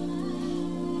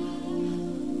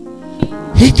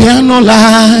cannot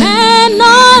lie.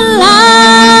 Cannot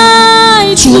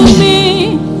lie to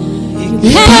me.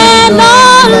 He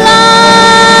cannot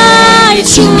lie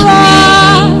to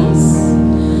us.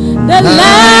 The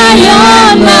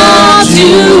Lion of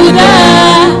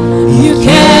Judah, you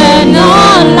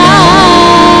cannot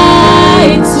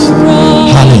lie to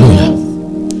us. Hallelujah.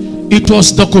 It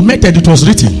was documented, it was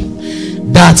written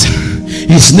that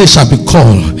his name shall be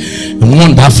called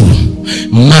Wonderful,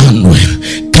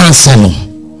 Emmanuel, Counselor.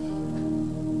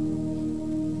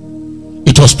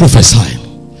 It was prophesied.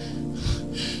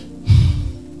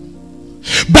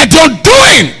 But your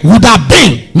doing would have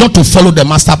been not to follow the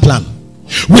master plan.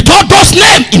 With all those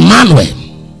names, Emmanuel,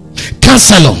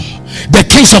 Counselor, the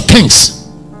Kings of Kings,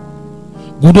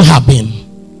 would have been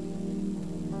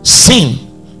sin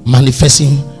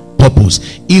manifesting purpose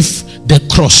if the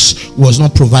cross was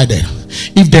not provided,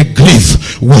 if the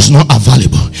grave was not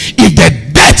available, if the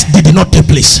death did not take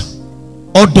place.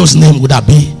 All those names would have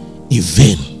been in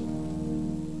vain.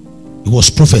 It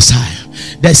was prophesied.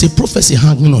 There is a prophecy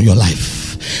hanging on your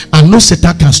life, and no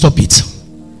Satan can stop it.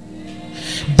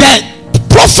 The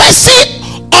prophecy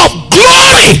of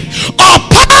glory or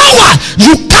power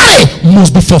you carry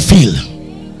must be fulfilled.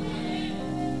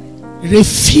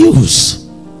 Refuse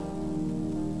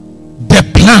the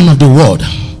plan of the world.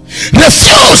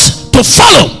 Refuse to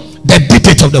follow the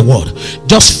dictate of the world.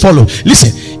 Just follow.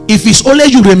 Listen, if it's only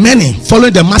you remaining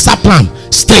following the master plan,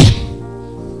 stay.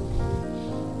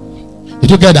 Did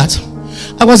you get that?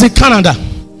 I was in Canada.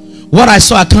 What I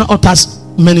saw, I can't utter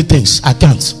many things. I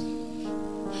can't.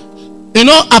 You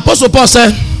know, Apostle Paul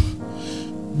said,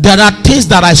 there are things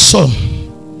that I saw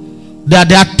that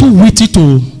they are too witty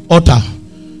to utter.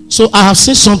 So I have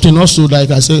seen something also, like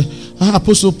I say,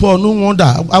 Apostle Paul, no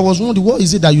wonder. I was wondering, what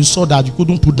is it that you saw that you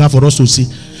couldn't put down for us to see?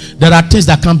 There are things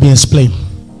that can't be explained.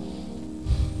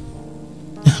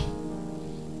 Yeah.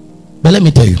 But let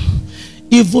me tell you,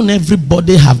 even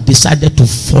everybody have decided to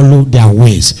follow their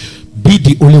ways, be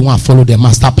the only one follow the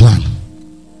master plan.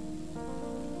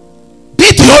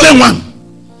 Be the only one,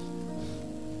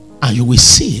 and you will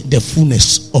see the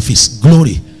fullness of his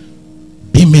glory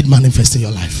being made manifest in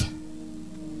your life.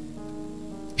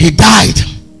 He died.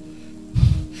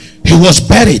 He was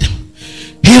buried.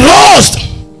 He rose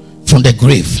from the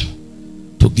grave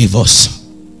to give us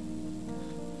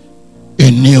a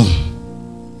new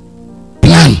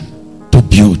plan to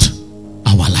build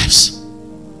our lives.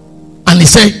 And he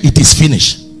said, it is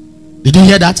finished. Did you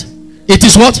hear that? It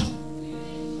is what?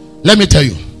 Let me tell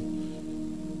you.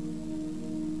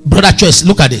 Brother Choice,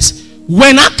 look at this.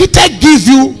 When architect give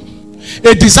you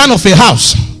a design of a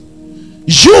house,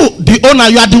 you, the owner,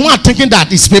 you are the one thinking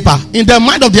that it's paper. In the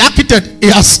mind of the architect, he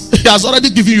has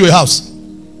already given you a house.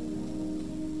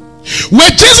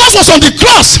 When Jesus was on the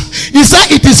cross, he said,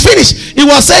 it is finished. He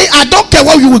was saying, I don't care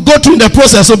what you will go through in the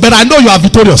process, but I know you are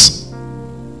victorious.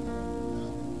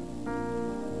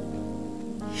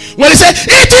 When he said,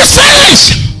 it is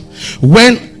finished.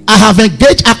 When I have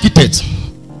engaged architects,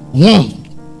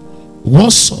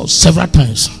 once or several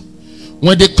times,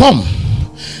 when they come,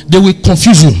 they will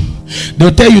confuse you. They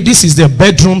will tell you, this is the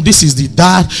bedroom, this is the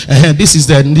that, this is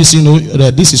the this, you know,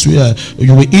 this is where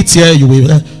you will eat here, you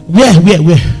will where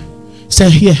say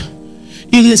here.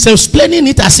 He is explaining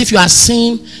it as if you are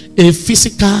seeing a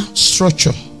physical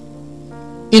structure.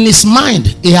 In his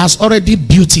mind, he has already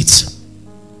built it.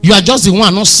 You are just the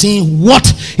one not seeing what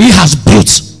he has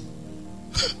built.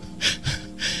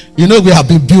 You know, we have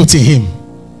been built in him.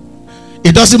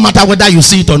 It doesn't matter whether you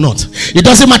see it or not. It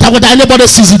doesn't matter whether anybody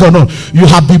sees it or not. You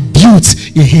have been built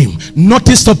in him.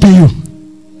 Nothing stopping you.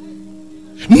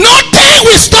 Nothing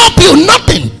will stop you.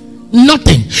 Nothing.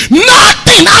 Nothing.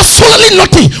 Nothing. Absolutely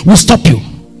nothing will stop you.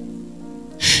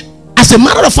 As a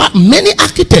matter of fact, many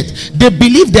architects, they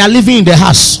believe they are living in the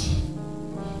house.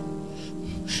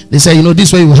 They say, you know,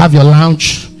 this way you have your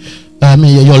lounge.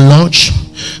 Your lunch.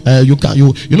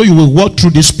 You will walk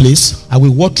through this place. I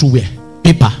will walk through where?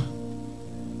 Paper.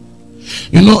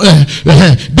 You know,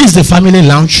 this is the family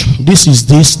lounge. This is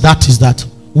this, that is that.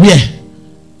 Where?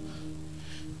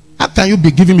 How can you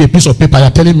be giving me a piece of paper? You're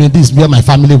telling me this is where my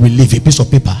family will live. A piece of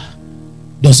paper.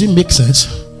 Does it make sense?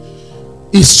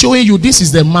 It's showing you this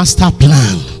is the master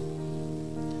plan.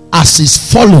 As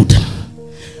is followed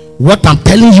What I'm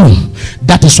telling you,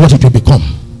 that is what it will become.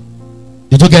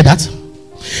 Did you get that?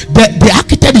 The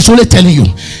architect is only telling you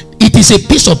it is a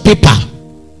piece of paper.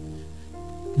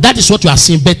 That is what you are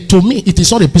seeing. But to me, it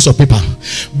is not a piece of paper.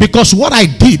 Because what I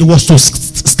did was to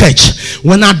sketch.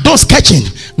 When I'm done sketching,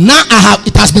 now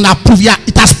it has been approved. Yeah,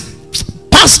 it has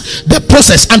passed the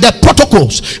process and the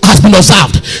protocols has been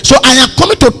observed. So I am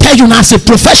coming to tell you now as a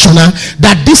professional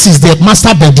that this is the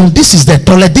master bedroom, this is the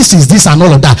toilet, this is this and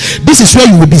all of that. This is where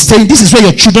you will be staying, this is where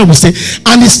your children will stay.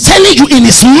 And it's telling you in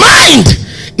his mind,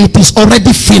 it is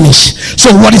already finished.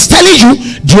 So what is telling you,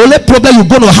 the only problem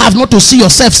you're going to have not to see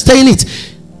yourself staying it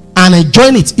and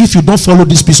enjoying it if you don't follow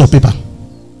this piece of paper.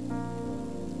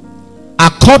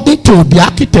 According to the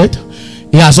architect,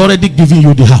 he has already given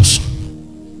you the house.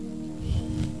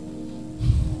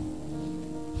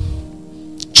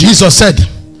 Jesus said,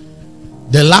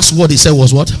 the last word he said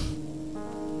was what?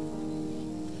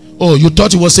 Oh, you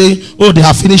thought he was saying, oh, they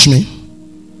have finished me?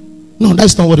 No,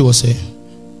 that's not what he was saying.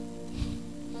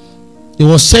 He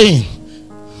was saying,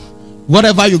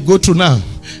 whatever you go through now,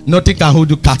 nothing can hold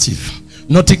you captive.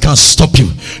 Nothing can stop you.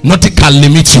 Nothing can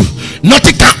limit you.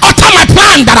 Nothing can alter my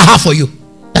plan that I have for you.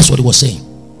 That's what he was saying.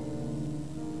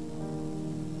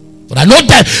 But I know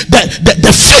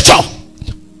the future.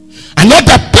 I know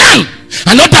the plan.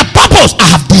 I know the purpose I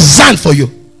have designed for you.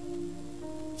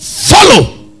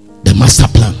 Follow the master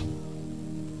plan,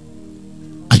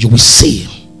 and you will see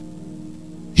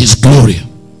his glory.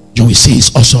 You will see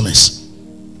his awesomeness.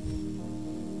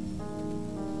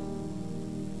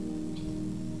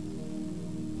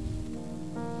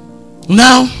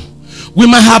 Now, we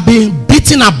might have been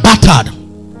beaten and battered.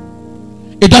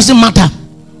 It doesn't matter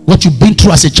what you've been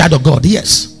through as a child of God.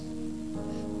 Yes.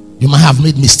 You might have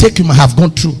made mistakes. You might have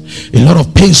gone through a lot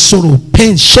of pain, sorrow,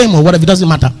 pain, shame, or whatever. It doesn't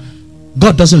matter.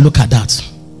 God doesn't look at that.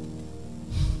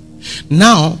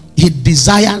 Now, he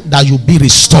desires that you be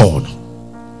restored.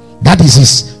 That is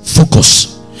his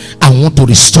focus. I want to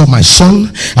restore my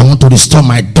son. I want to restore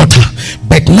my daughter.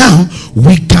 But now,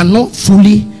 we cannot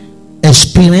fully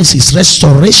experience his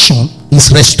restoration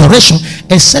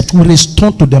except we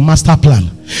return to the master plan.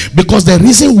 Because the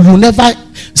reason we will never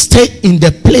stay in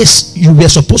the place you were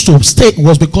supposed to stay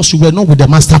was because you were not with the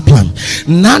master plan.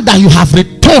 Now that you have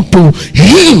returned to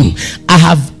him, I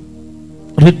have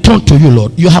returned to you,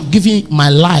 Lord. You have given my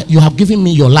life, you have given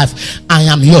me your life. I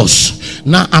am yours.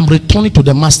 Now I'm returning to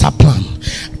the master plan.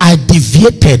 I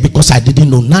deviated because I didn't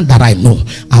know. Now that I know,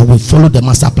 I will follow the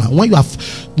master plan. When you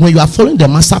are following the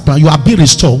master plan, you are being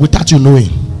restored without you knowing.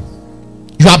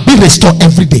 You are being restored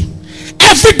every day.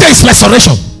 Every day is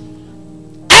restoration.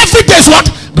 Every day is what?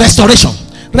 Restoration.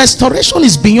 Restoration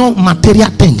is beyond material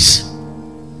things.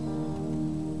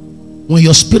 When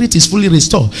your spirit is fully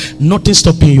restored, nothing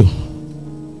stopping you.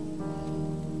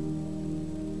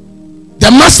 The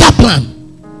master plan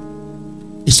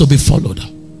is to be followed.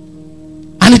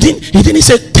 And he didn't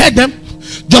say tell them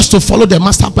just to follow the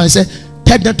master plan. He said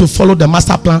tell them to follow the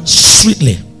master plan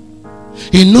strictly.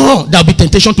 He knows there will be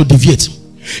temptation to deviate.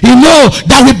 He knows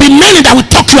there will be many that will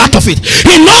talk you out of it.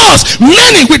 He knows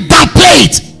many will downplay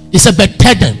it. He said, but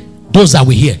tell them, those that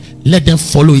will hear, let them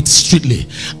follow it strictly,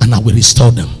 and I will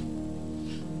restore them.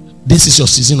 This is your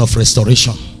season of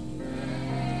restoration.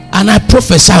 And I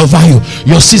prophesy over you,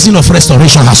 your season of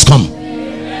restoration has come.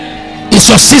 It's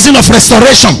your season of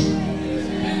restoration.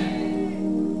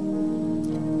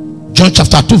 John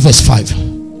chapter 2 verse 5.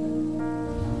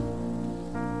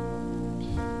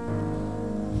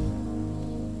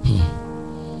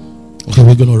 Okay,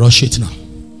 we're going to rush it now.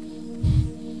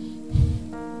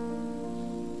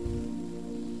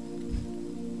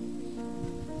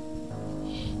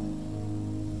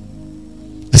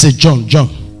 I said John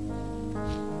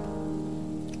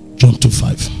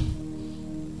 2:5.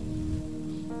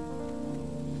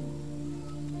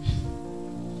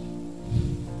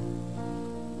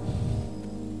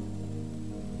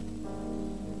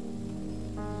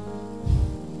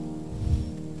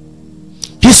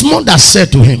 His mother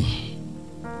said to him,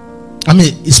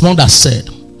 his mother said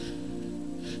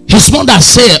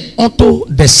unto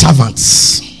the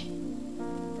servants,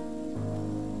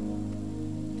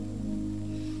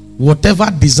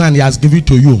 whatever design he has given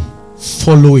to you,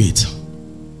 follow it.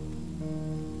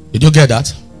 Did you get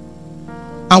that?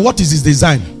 And what is his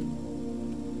design?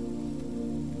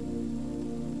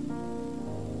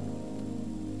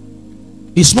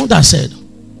 His mother said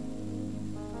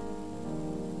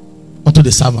unto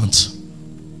the servants,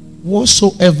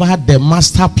 whatsoever the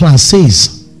master plan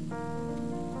says,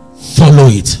 follow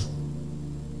it.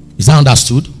 Is that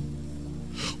understood?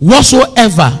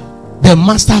 Whatsoever the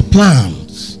master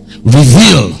plans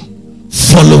reveal,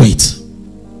 follow it.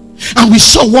 And we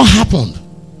saw what happened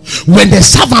when the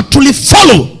servant truly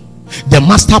follow the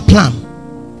master plan,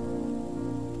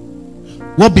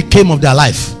 what became of their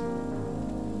life?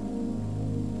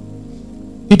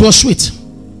 It was sweet.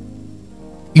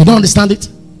 You don't understand it?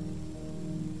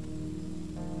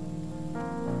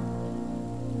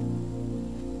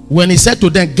 When he said to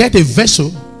them, get a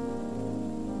vessel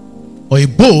or a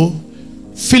bowl,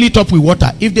 fill it up with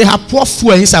water. If they had poured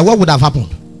fuel inside, what would have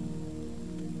happened?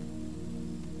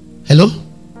 Hello?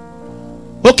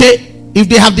 Okay, if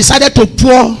they have decided to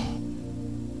pour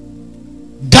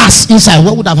gas inside,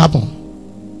 what would have happened?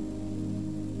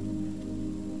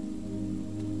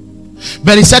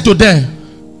 But he said to them,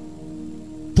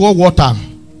 pour water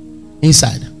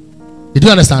inside. Did you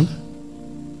understand?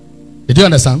 Did you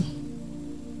understand?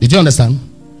 Did you understand?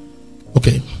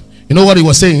 Okay. You know what he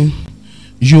was saying?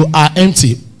 You are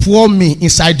empty. Pour me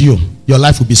inside you. Your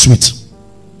life will be sweet.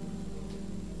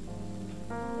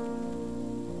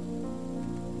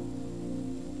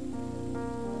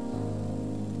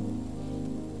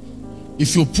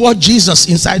 If you pour Jesus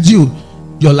inside you,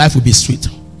 your life will be sweet.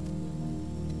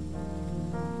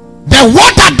 The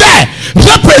water there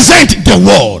represents the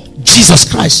world,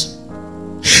 Jesus Christ.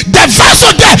 The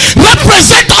vessel there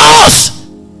represents us.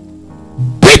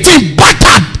 Beaten,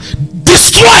 battered,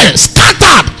 destroyed,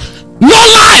 scattered, no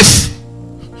life.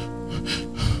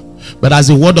 But as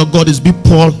the word of God is being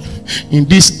poured in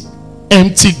this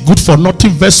empty, good for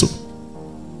nothing vessel,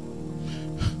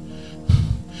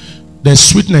 the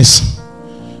sweetness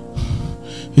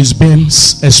is being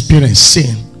experienced,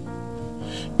 seen.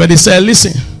 But he said,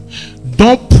 listen,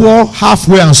 don't pour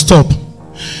halfway and stop.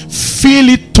 Fill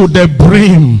it to the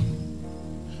brim.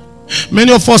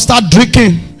 Many of us start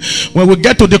drinking. When we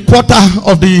get to the quarter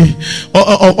of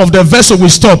the vessel, we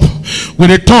stop. We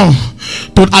return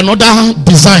to another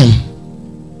design.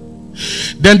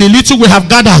 Then the little we have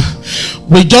gathered,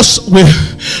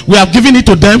 we have given it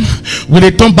to them. We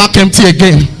return back empty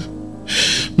again.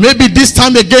 Maybe this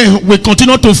time again we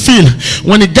continue to feel.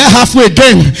 When it get halfway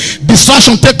again,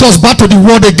 distraction take us back to the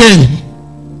world again.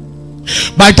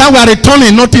 By the time we are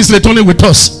returning, nothing is returning with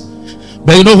us.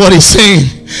 But you know what he's saying?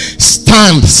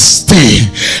 Stand still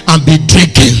and be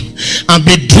drinking, and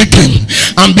be drinking,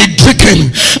 and be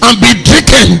drinking, and be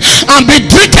drinking, and be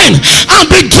drinking, and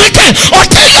be drinking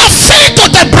until you fill to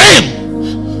the brim.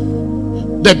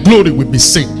 The glory will be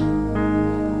seen.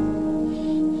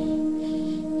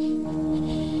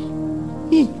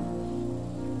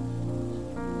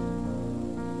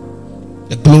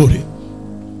 The glory.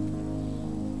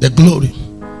 The glory.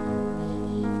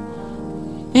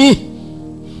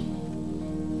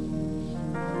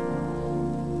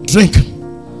 Drink.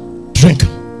 Drink.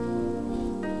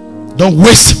 Don't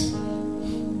waste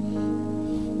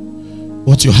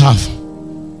what you have.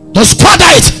 Don't squander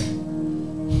it.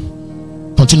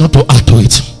 Continue to add to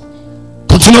it.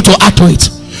 Continue to add to it.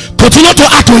 Continue to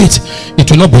add to it.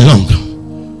 It will not be long.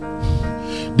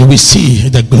 They will see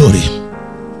the glory.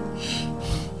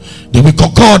 They will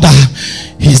concur that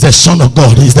he is the son of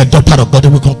God, he is the daughter of God. They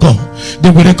will concur. They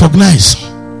will recognize.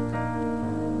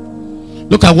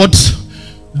 Look at what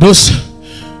those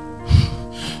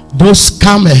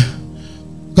camel,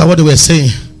 look at what they were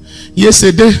saying.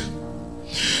 Yesterday,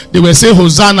 they were saying,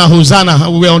 Hosanna, Hosanna.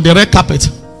 We were on the red carpet.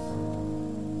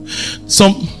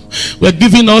 Some were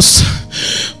giving us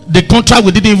the contract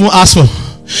we didn't even ask for.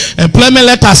 Employment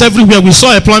letters everywhere. We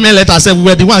saw employment letters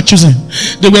everywhere. We were the one choosing.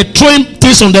 They were throwing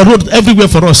things on the road everywhere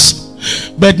for us.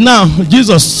 But now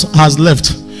Jesus has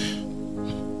left,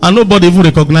 and nobody even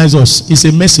recognizes us. It's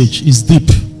a message. It's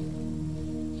deep.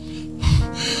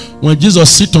 When Jesus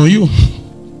sits on you,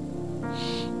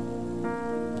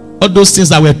 all those things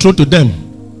that were thrown to them,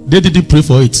 they didn't pray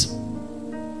for it.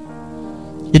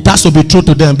 It has to be true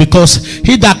to them, because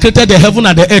he that created the heaven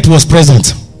and the earth was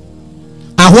present.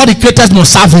 And what he created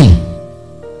must serve him.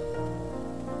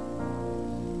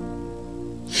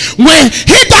 When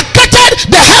he that created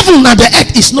the heaven and the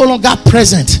earth is no longer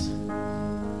present,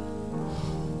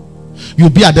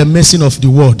 you'll be at the mercy of the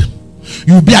world.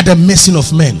 You'll be at the mercy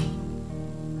of men.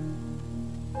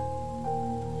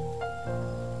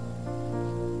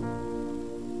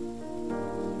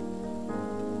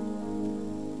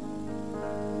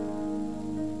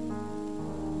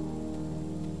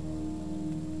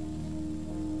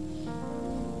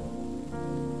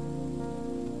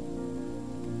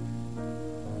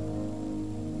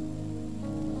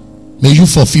 May you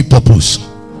fulfill purpose.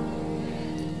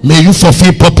 May you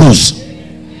fulfill purpose.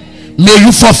 May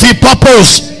you fulfill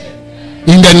purpose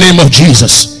in the name of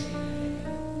Jesus.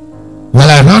 Well,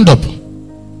 I round up.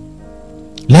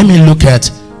 Let me look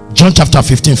at John chapter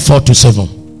 15, 4 to 7.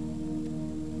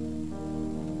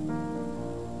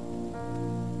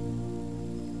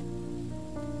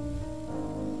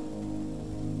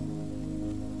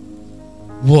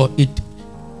 Well, he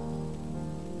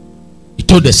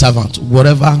told the servant,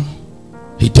 whatever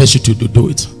he tells you to do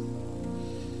it.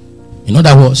 In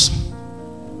other words,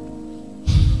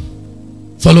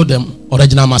 follow the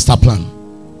original master plan.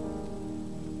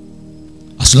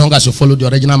 As long as you follow the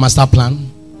original master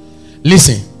plan,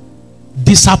 listen,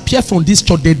 disappear from this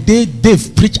church the day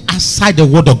they've preached outside the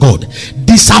word of God.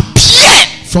 Disappear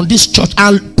from this church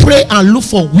and pray and look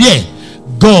for where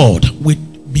God will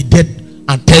be there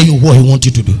and tell you what he wants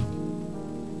you to do.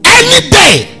 Any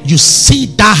day you see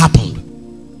that happen,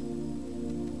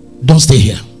 don't stay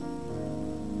here.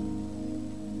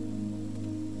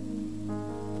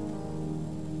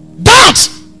 That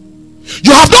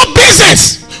you have no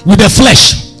business with the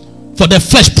flesh, for the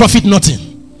flesh profit nothing.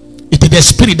 It is the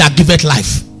spirit that giveth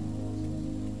life.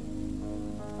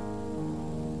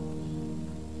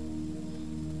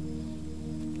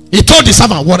 He told the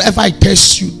servant, whatever he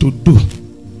tells you to do,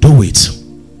 do it.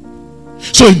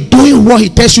 So in doing what he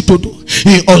tells you to do,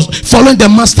 he was following the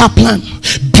master plan,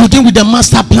 building with the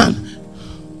master plan,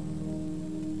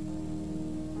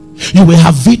 you will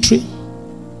have victory.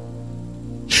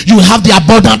 You will have the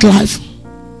abundant life.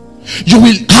 You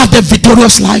will have the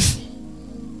victorious life.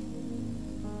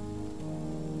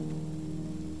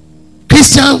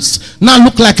 Christians now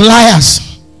look like liars.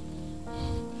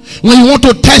 When you want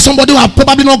to tell somebody who have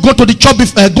probably not gone to the church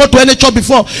before, go to any church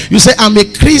before, you say, I'm a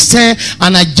Christian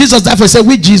and Jesus died for you. Say,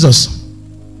 with Jesus.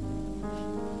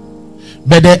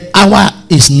 But the hour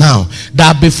is now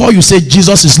that before you say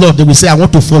Jesus is Lord, they will say, I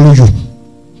want to follow you.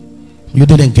 You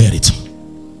didn't get it.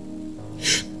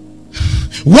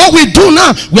 What we do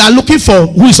now, we are looking for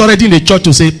who is already in the church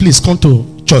to say, please come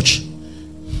to church.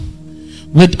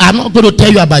 I'm not going to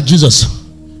tell you about Jesus.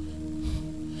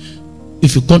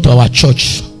 If you come to our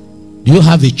church, do you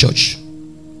have a church?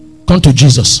 Come to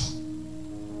Jesus.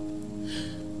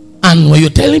 And when you're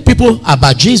telling people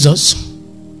about Jesus,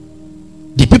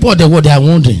 the people of the world, they are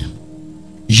wondering,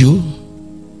 you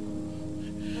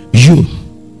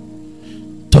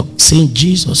talk saying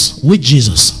Jesus, with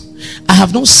Jesus. I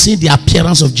have not seen the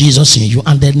appearance of Jesus in you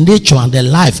and the nature and the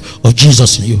life of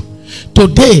Jesus in you.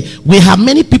 Today, we have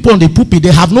many people on the pulpit,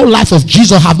 they have no life of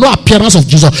Jesus, have no appearance of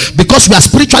Jesus. Because we are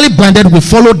spiritually blinded, we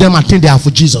follow them and think they are for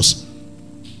Jesus.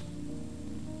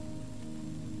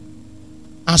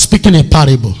 I'm speaking a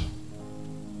parable.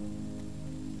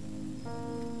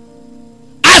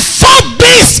 I fought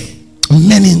beasts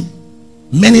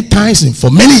many times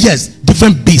for many years.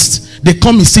 Different beasts. They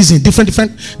come in seasons, different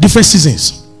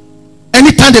seasons.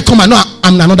 Anytime they come, I know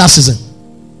I'm in another season.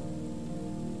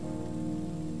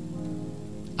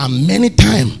 And many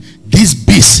times these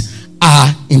beasts are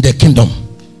in the kingdom.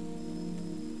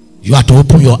 You have to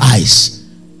open your eyes,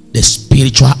 the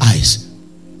spiritual eyes.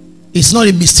 It's not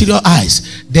a mysterious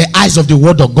eyes, the eyes of the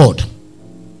word of God.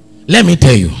 Let me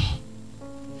tell you,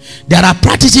 there are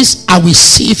practices I will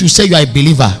see if you say you are a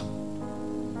believer,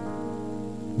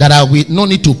 that I will not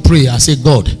need to pray. I say,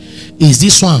 God, is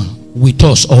this one with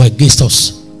us or against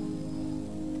us?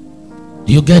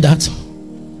 Do you get that?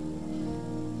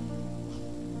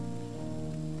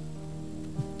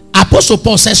 Apostle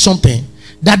Paul says something,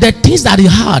 that the things that he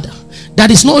had,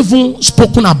 that is not even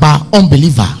spoken about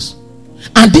unbelievers.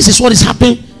 And this is what is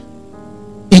happening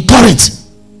in Corinth.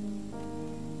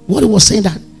 What he was saying,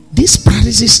 that these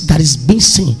practices that is being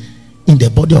seen in the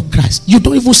body of Christ, you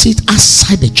don't even see it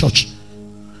outside the church.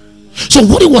 So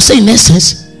what he was saying in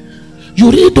essence,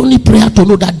 you really don't need prayer to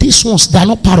know that these ones, they are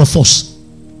not part of us.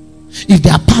 If they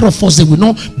are part of us, they will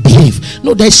not behave.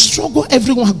 No, there is struggle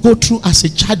everyone go through as a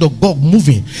child of God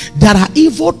moving. There are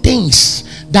evil things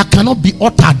that cannot be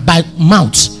uttered by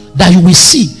mouth, that you will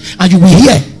see and you will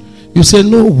hear. You say,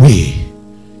 no way.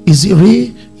 Is it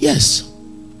real? Yes.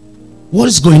 What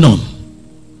is going on?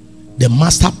 The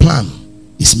master plan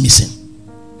is missing.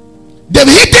 They've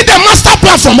hidden the master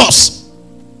plan from us.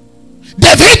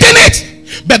 They've hidden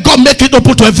it. But God make it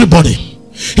open to everybody.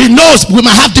 He knows we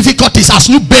might have difficulties as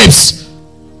new babes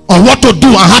on what to do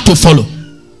and how to follow.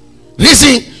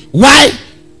 Reason why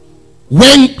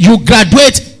when you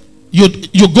graduate,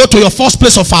 you go to your first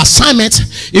place of assignment.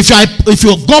 If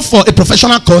you go for a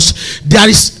professional course, there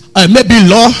is maybe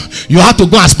law, you have to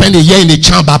go and spend a year in a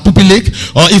chamber public,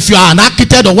 or if you are an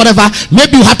architect or whatever,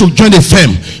 maybe you have to join a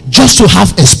firm just to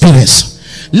have experience.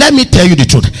 Let me tell you the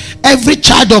truth. Every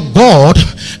child of God,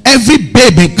 every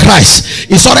baby in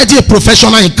Christ is already a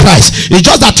professional in Christ. It's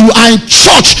just that you are in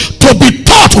church to be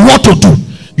taught what to do.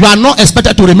 You are not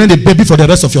expected to remain a baby for the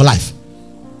rest of your life.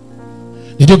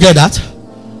 Did you get that?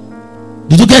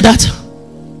 Did you get that?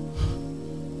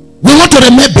 We want to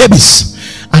remain babies,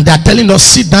 and they are telling us,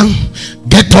 sit down,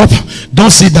 get up,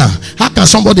 don't sit down. How can can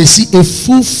somebody see a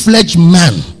full-fledged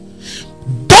man,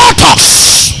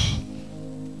 doctors,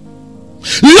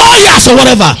 lawyers, or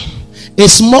whatever? A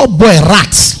small boy,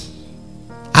 rat.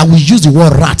 I will use the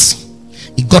word rat.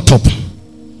 He got up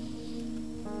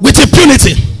with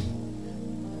impunity,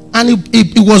 and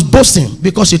he was boasting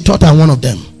because he thought I'm one of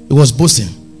them. He was boasting.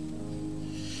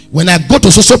 When I go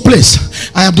to so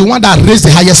place, I am the one that raised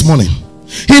the highest money.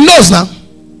 He knows now.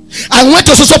 I went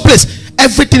to so place.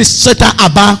 Everything is centered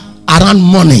about around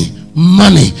money.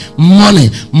 May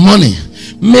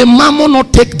Mammon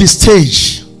not take the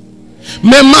stage.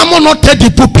 May Mammon not take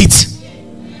the pulpit.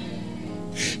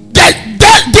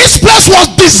 This place was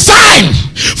designed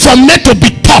for men to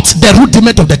be taught the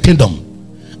rudiment of the kingdom,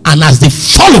 and as they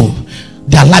follow,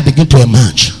 their life begin to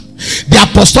emerge. The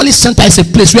apostolic center is a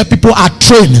place where people are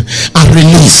trained and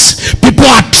released. People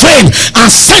are trained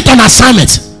and sent on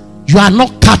assignment. You are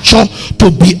not captured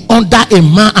to be under a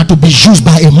man and to be used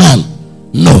by a man.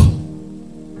 No.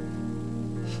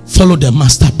 Follow the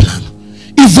master plan.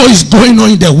 Evil is going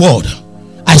on in the world.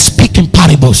 I speak in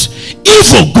parables.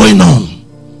 Evil going on.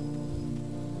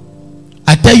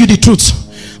 I tell you the truth.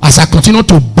 As I continue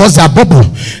to bust their bubble,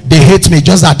 they hate me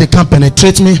just that they can't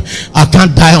penetrate me. I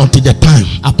can't die until the time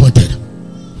appointed.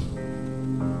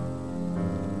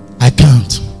 I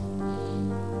can't.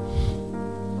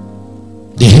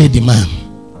 They hate the man.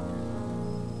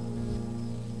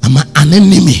 I'm an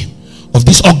enemy of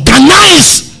these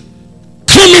organized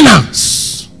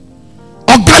criminals,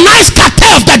 organized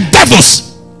cartel of the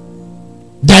devils.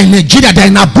 They're in Nigeria, they're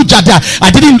in Abuja,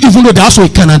 I didn't even know they're also in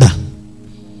Canada.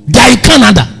 They're in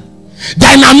Canada,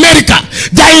 they're in America,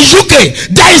 they're in UK,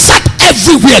 they're in South,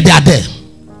 everywhere they are there.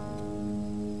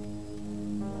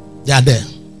 They are there.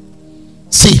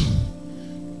 See,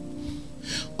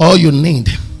 all you need,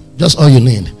 just all you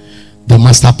need, the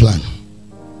master plan.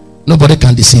 Nobody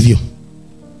can deceive you.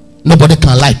 Nobody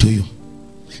can lie to you.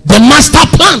 The master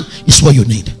plan is what you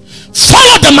need.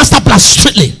 Follow the master plan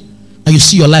strictly, and you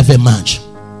see your life emerge.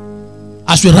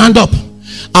 As we round up,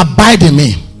 abide in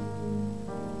me.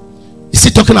 Is he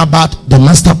talking about the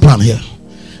master plan here?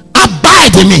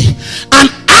 Abide in me, and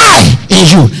I in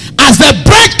you. As the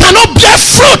branch cannot bear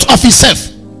fruit of itself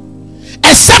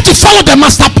except you follow the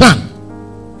master plan,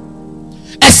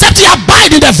 except you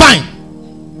abide in the vine.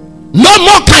 No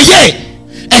more can ye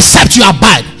except you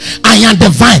abide. I am the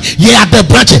vine, ye are the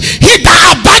branches. He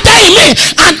that abideth in me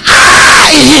and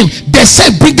I in him, they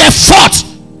say bringeth forth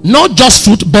not just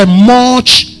fruit but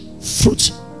much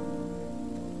fruit.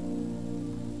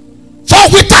 For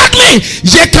without me,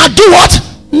 ye can do what?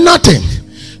 Nothing.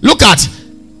 Look at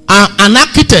an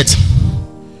architect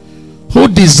who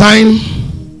designed,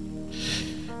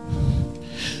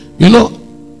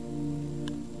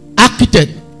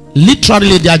 architect,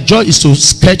 literally their job is to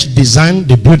sketch, design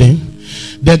the building.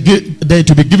 They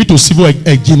to be given to civil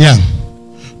engineer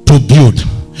to build.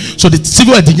 So the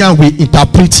civil engineer will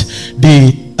interpret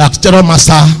the architectural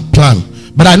master plan.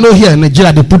 But I know here in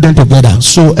Nigeria they put them together,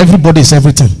 so everybody is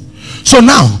everything. So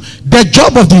now, the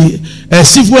job of the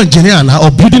civil engineer or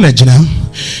building engineer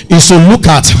is to look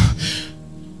at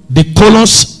the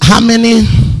columns, how many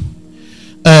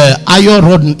iron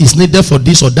rod is needed for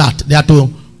this or that. They have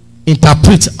to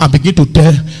interpret and begin to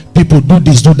tell people, do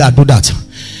this, do that, do that.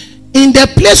 In the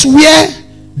place where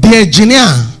the engineer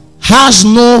has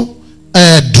no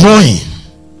drawing,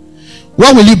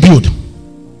 what will he build?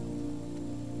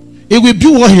 He will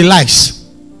build what he likes,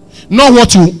 not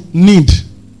what you need.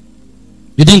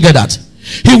 You didn't get that?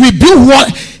 He will build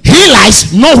what he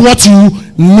likes, not what you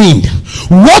need.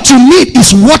 What you need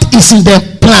is what is in the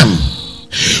plan.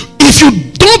 If you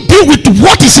don't build with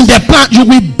what is in the plan, you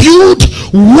will build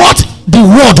what the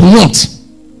world wants.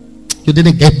 You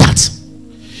didn't get that?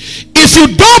 If you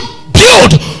don't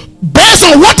build based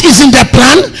on what is in the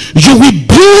plan, you will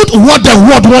build what the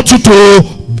world wants you to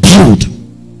build.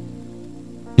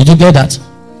 Did you get that?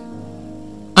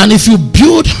 And if you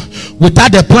build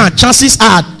without the plan, chances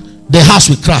are the house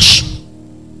will crash.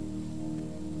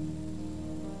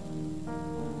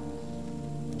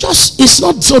 It's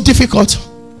not so difficult.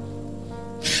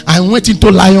 I went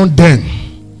into lion den.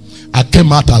 I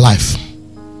came out alive.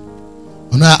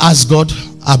 When I asked God,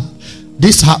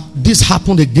 this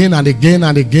happened again and again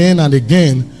and again and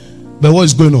again. But what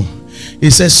is going on? He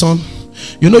said, son,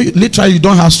 literally you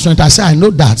don't have strength. I said, I know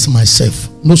that myself.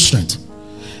 No strength.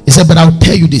 He said, but I'll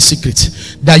tell you the secret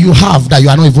that you have that you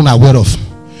are not even aware of.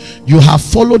 You have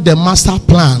followed the master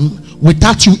plan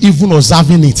without you even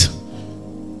observing it.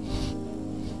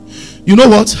 You know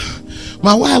what?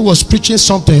 My wife was preaching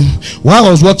something while I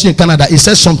was watching in Canada. He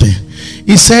said something.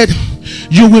 He said,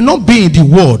 you will not be in the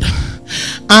world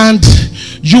and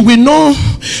you will know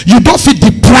you don't feel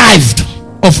deprived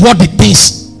of what the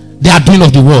things they are doing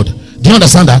of the world. Do you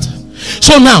understand that?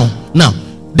 So now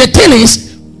the thing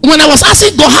is, when I was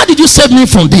asking God, how did you save me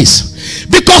from this?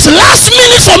 Because last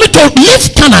minute for me to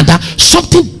leave Canada,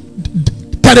 something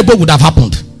terrible would have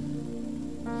happened.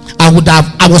 I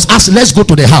was asked, let's go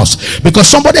to the house, because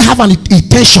somebody have an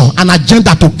intention, an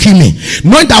agenda to kill me,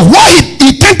 knowing that what he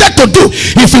intended to do,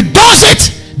 if he does it,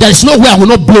 there is no way I will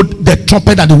not blow the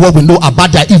trumpet and the world will know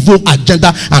about their evil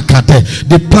agenda and cartel.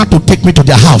 They plan to take me to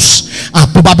their house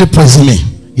and probably poison me.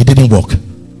 It didn't work.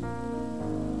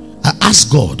 I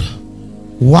asked God,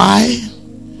 why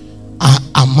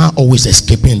am I always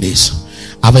escaping this?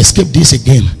 I've escaped this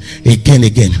again. He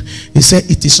said,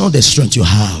 it is not the strength you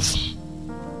have.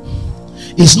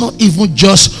 It's not even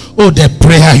just the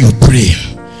prayer you pray.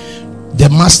 The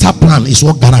master plan is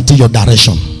what guarantees your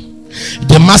direction.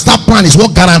 The master plan is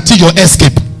what guarantees your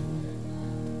escape.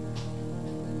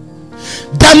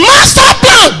 The master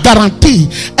plan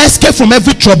guarantees escape from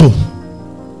every trouble.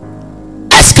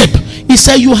 Escape. He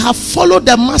said you have followed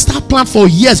the master plan for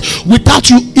years without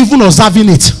you even observing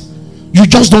it. You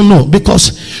just don't know,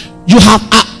 because you have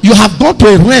gone to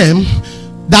a realm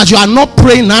that you are not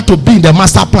praying now to be in the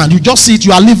master plan. You just see it,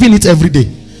 you are living it every day.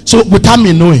 So without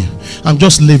me knowing, I'm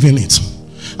just living it.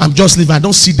 I'm just living. I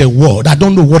don't see the world. I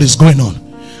don't know what is going on.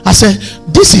 I said,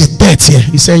 this is death here.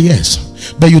 He said, yes.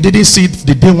 But you didn't see it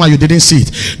the day one, you didn't see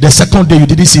it. The second day you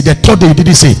didn't see it. The third day you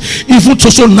didn't see it. Even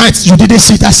so nights you didn't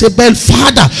see it. I said, but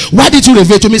Father, why did you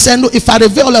reveal to me? He said, no, if I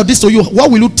reveal all of this to you, what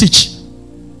will you teach?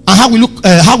 And how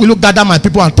will you gather my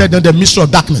people and tell them the mystery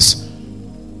of darkness?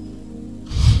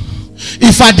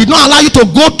 If I did not allow you to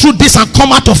go through this and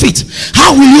come out of it,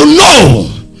 how will you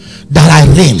know that I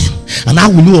reign? And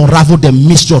how will you unravel the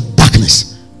mystery of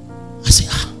darkness? I said,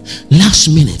 last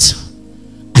minute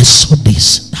I saw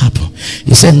this happen.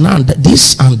 He said, now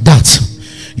this and that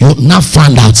you now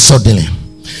found out suddenly.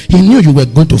 He knew you were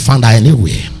going to find out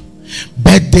anyway.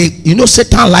 But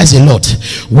Satan lies a lot.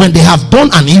 When they have done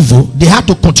an evil, they have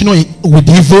to continue with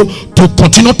the evil to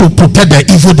continue to protect the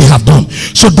evil they have done.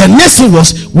 So the next thing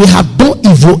was, we have done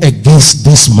evil against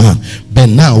this man, but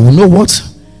now we know what?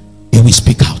 He will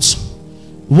speak out.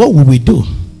 What will we do?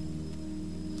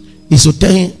 Is to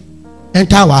tell him,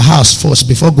 enter our house first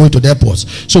before going to the airport.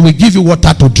 So we give you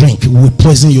water to drink, we will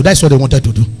poison you. That's what they wanted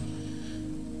to do.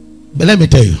 But let me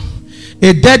tell you,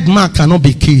 a dead man cannot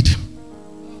be killed.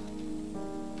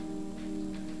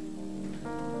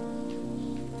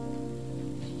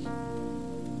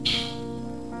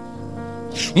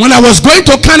 When I was going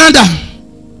to Canada,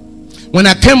 when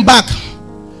I came back,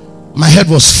 my head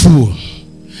was full.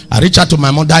 I reached out to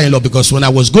my mother-in-law, because when I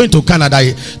was going to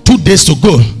Canada 2 days to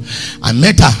go, I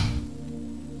met her.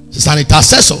 She's an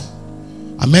intercessor.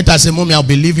 I met her. I said, Mommy, I'll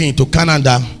be leaving to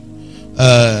Canada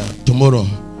tomorrow.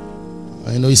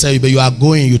 He said, but you are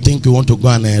going, you think you want to go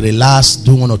and relax,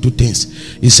 do 1 or 2 things.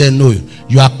 He said, no,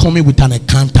 you are coming with an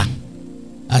encounter.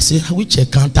 I said, which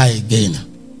encounter again?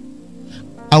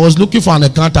 I was looking for an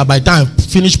encounter. By the time I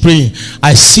finished praying,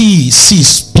 I see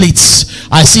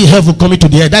splits. I see heaven coming to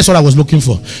the earth. That's what I was looking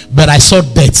for. But I saw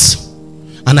death,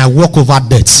 and I walk over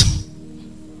death.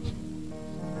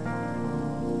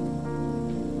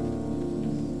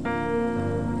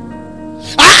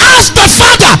 I asked the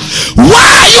Father, why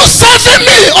are you saving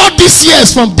me all these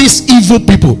years from these evil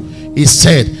people? He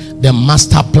said, the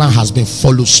master plan has been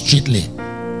followed strictly.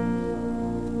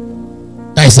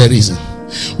 That is the reason.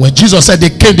 When Jesus said they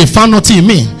came, they found nothing in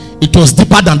me, it was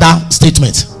deeper than that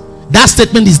statement. That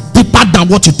statement is deeper than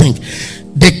what you think.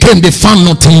 They came, they found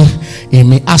nothing in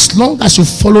me. As long as you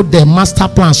follow the master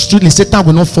plan strictly, Satan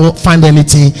will not find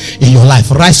anything in your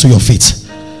life. Rise to your feet.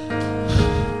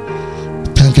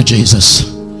 Thank you, Jesus.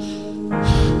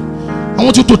 I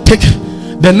want you to take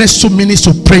the next 2 minutes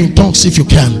to pray in tongues if you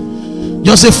can.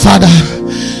 Just say, Father,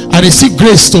 I receive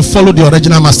grace to follow the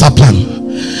original master plan.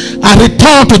 I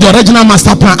return to the original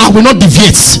master plan. I will not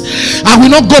deviate. I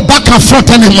will not go back and forth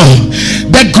anymore.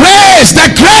 The grace to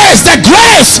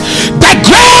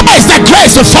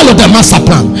follow the master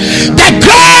plan. The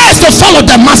grace to follow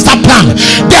the master plan.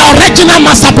 The original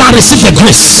master plan. Receive the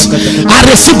grace. I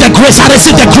receive the grace. I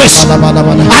receive the grace.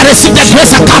 I receive the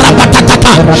grace. Grace.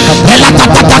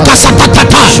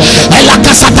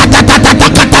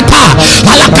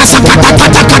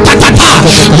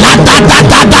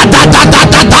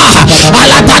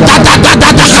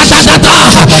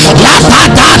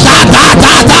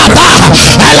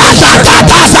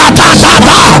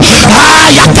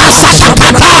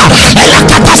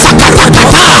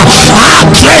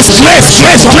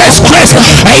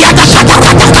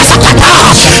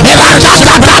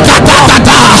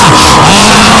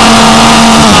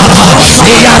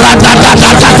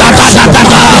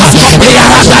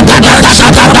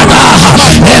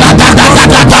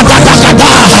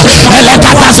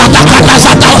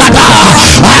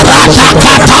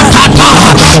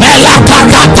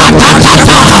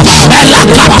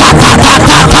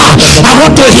 I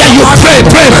want to hear you pray.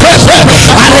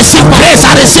 I receive grace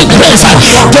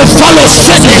to follow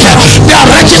strictly the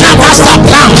original master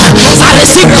plan. I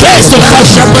receive grace to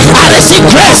worship. I receive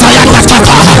grace.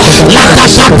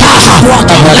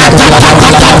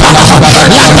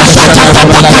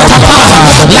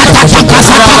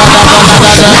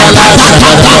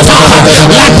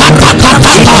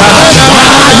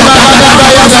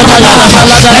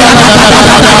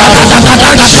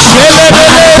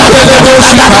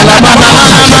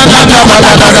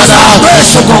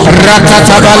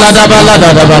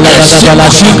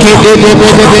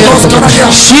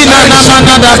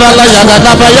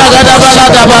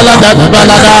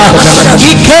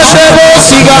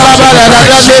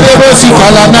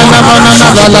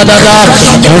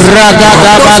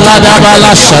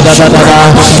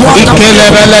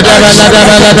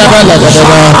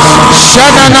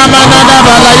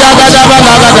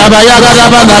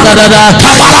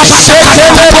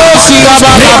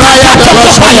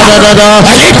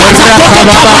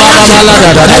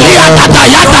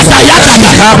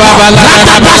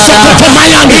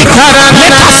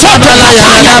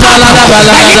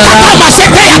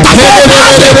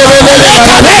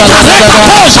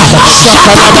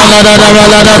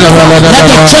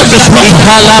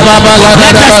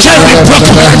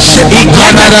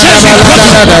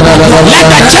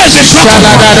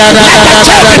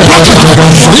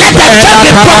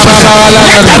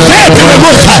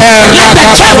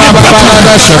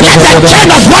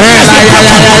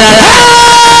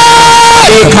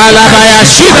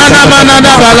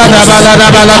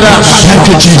 Thank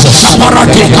you, Jesus.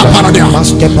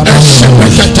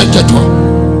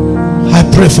 I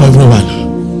pray for everyone.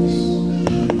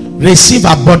 Receive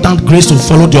abundant grace to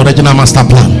follow the original master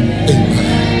plan.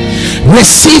 Amen.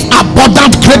 Receive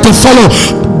abundant grace to follow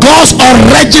God's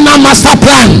original master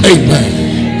plan.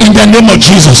 Amen. In the name of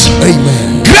Jesus.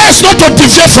 Amen. Grace not to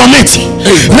deviate from it.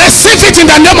 Amen. Receive it in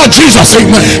the name of Jesus.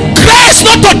 Amen. Grace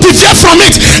not to deviate from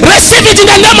it. Receive it in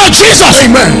the name of Jesus.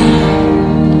 Amen.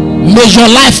 May your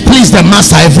life please the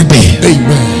master every day.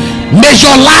 Amen. May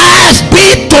your life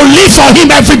be to live for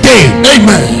him every day.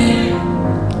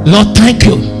 Amen. Lord, thank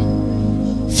you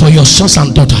for your sons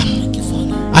and daughters.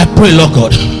 I pray, Lord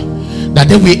God, that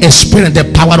they will experience the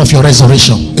power of your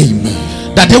resurrection.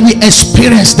 Amen. That they will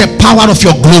experience the power of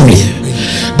your glory.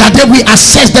 Amen. That they will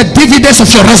access the dividends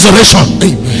of your resurrection.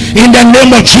 Amen. In the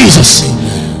name of Jesus.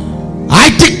 Amen.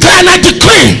 I declare and I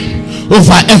decree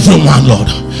over everyone, Lord,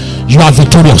 you are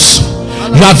victorious.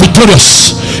 You are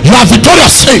victorious. You are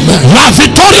victorious. Amen. You are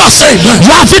victorious. Amen.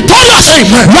 You are victorious.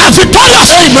 Amen. You are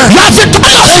victorious. Amen. You are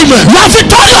victorious. Amen. You are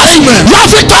victorious. Amen. You are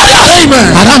victorious.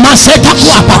 Amen.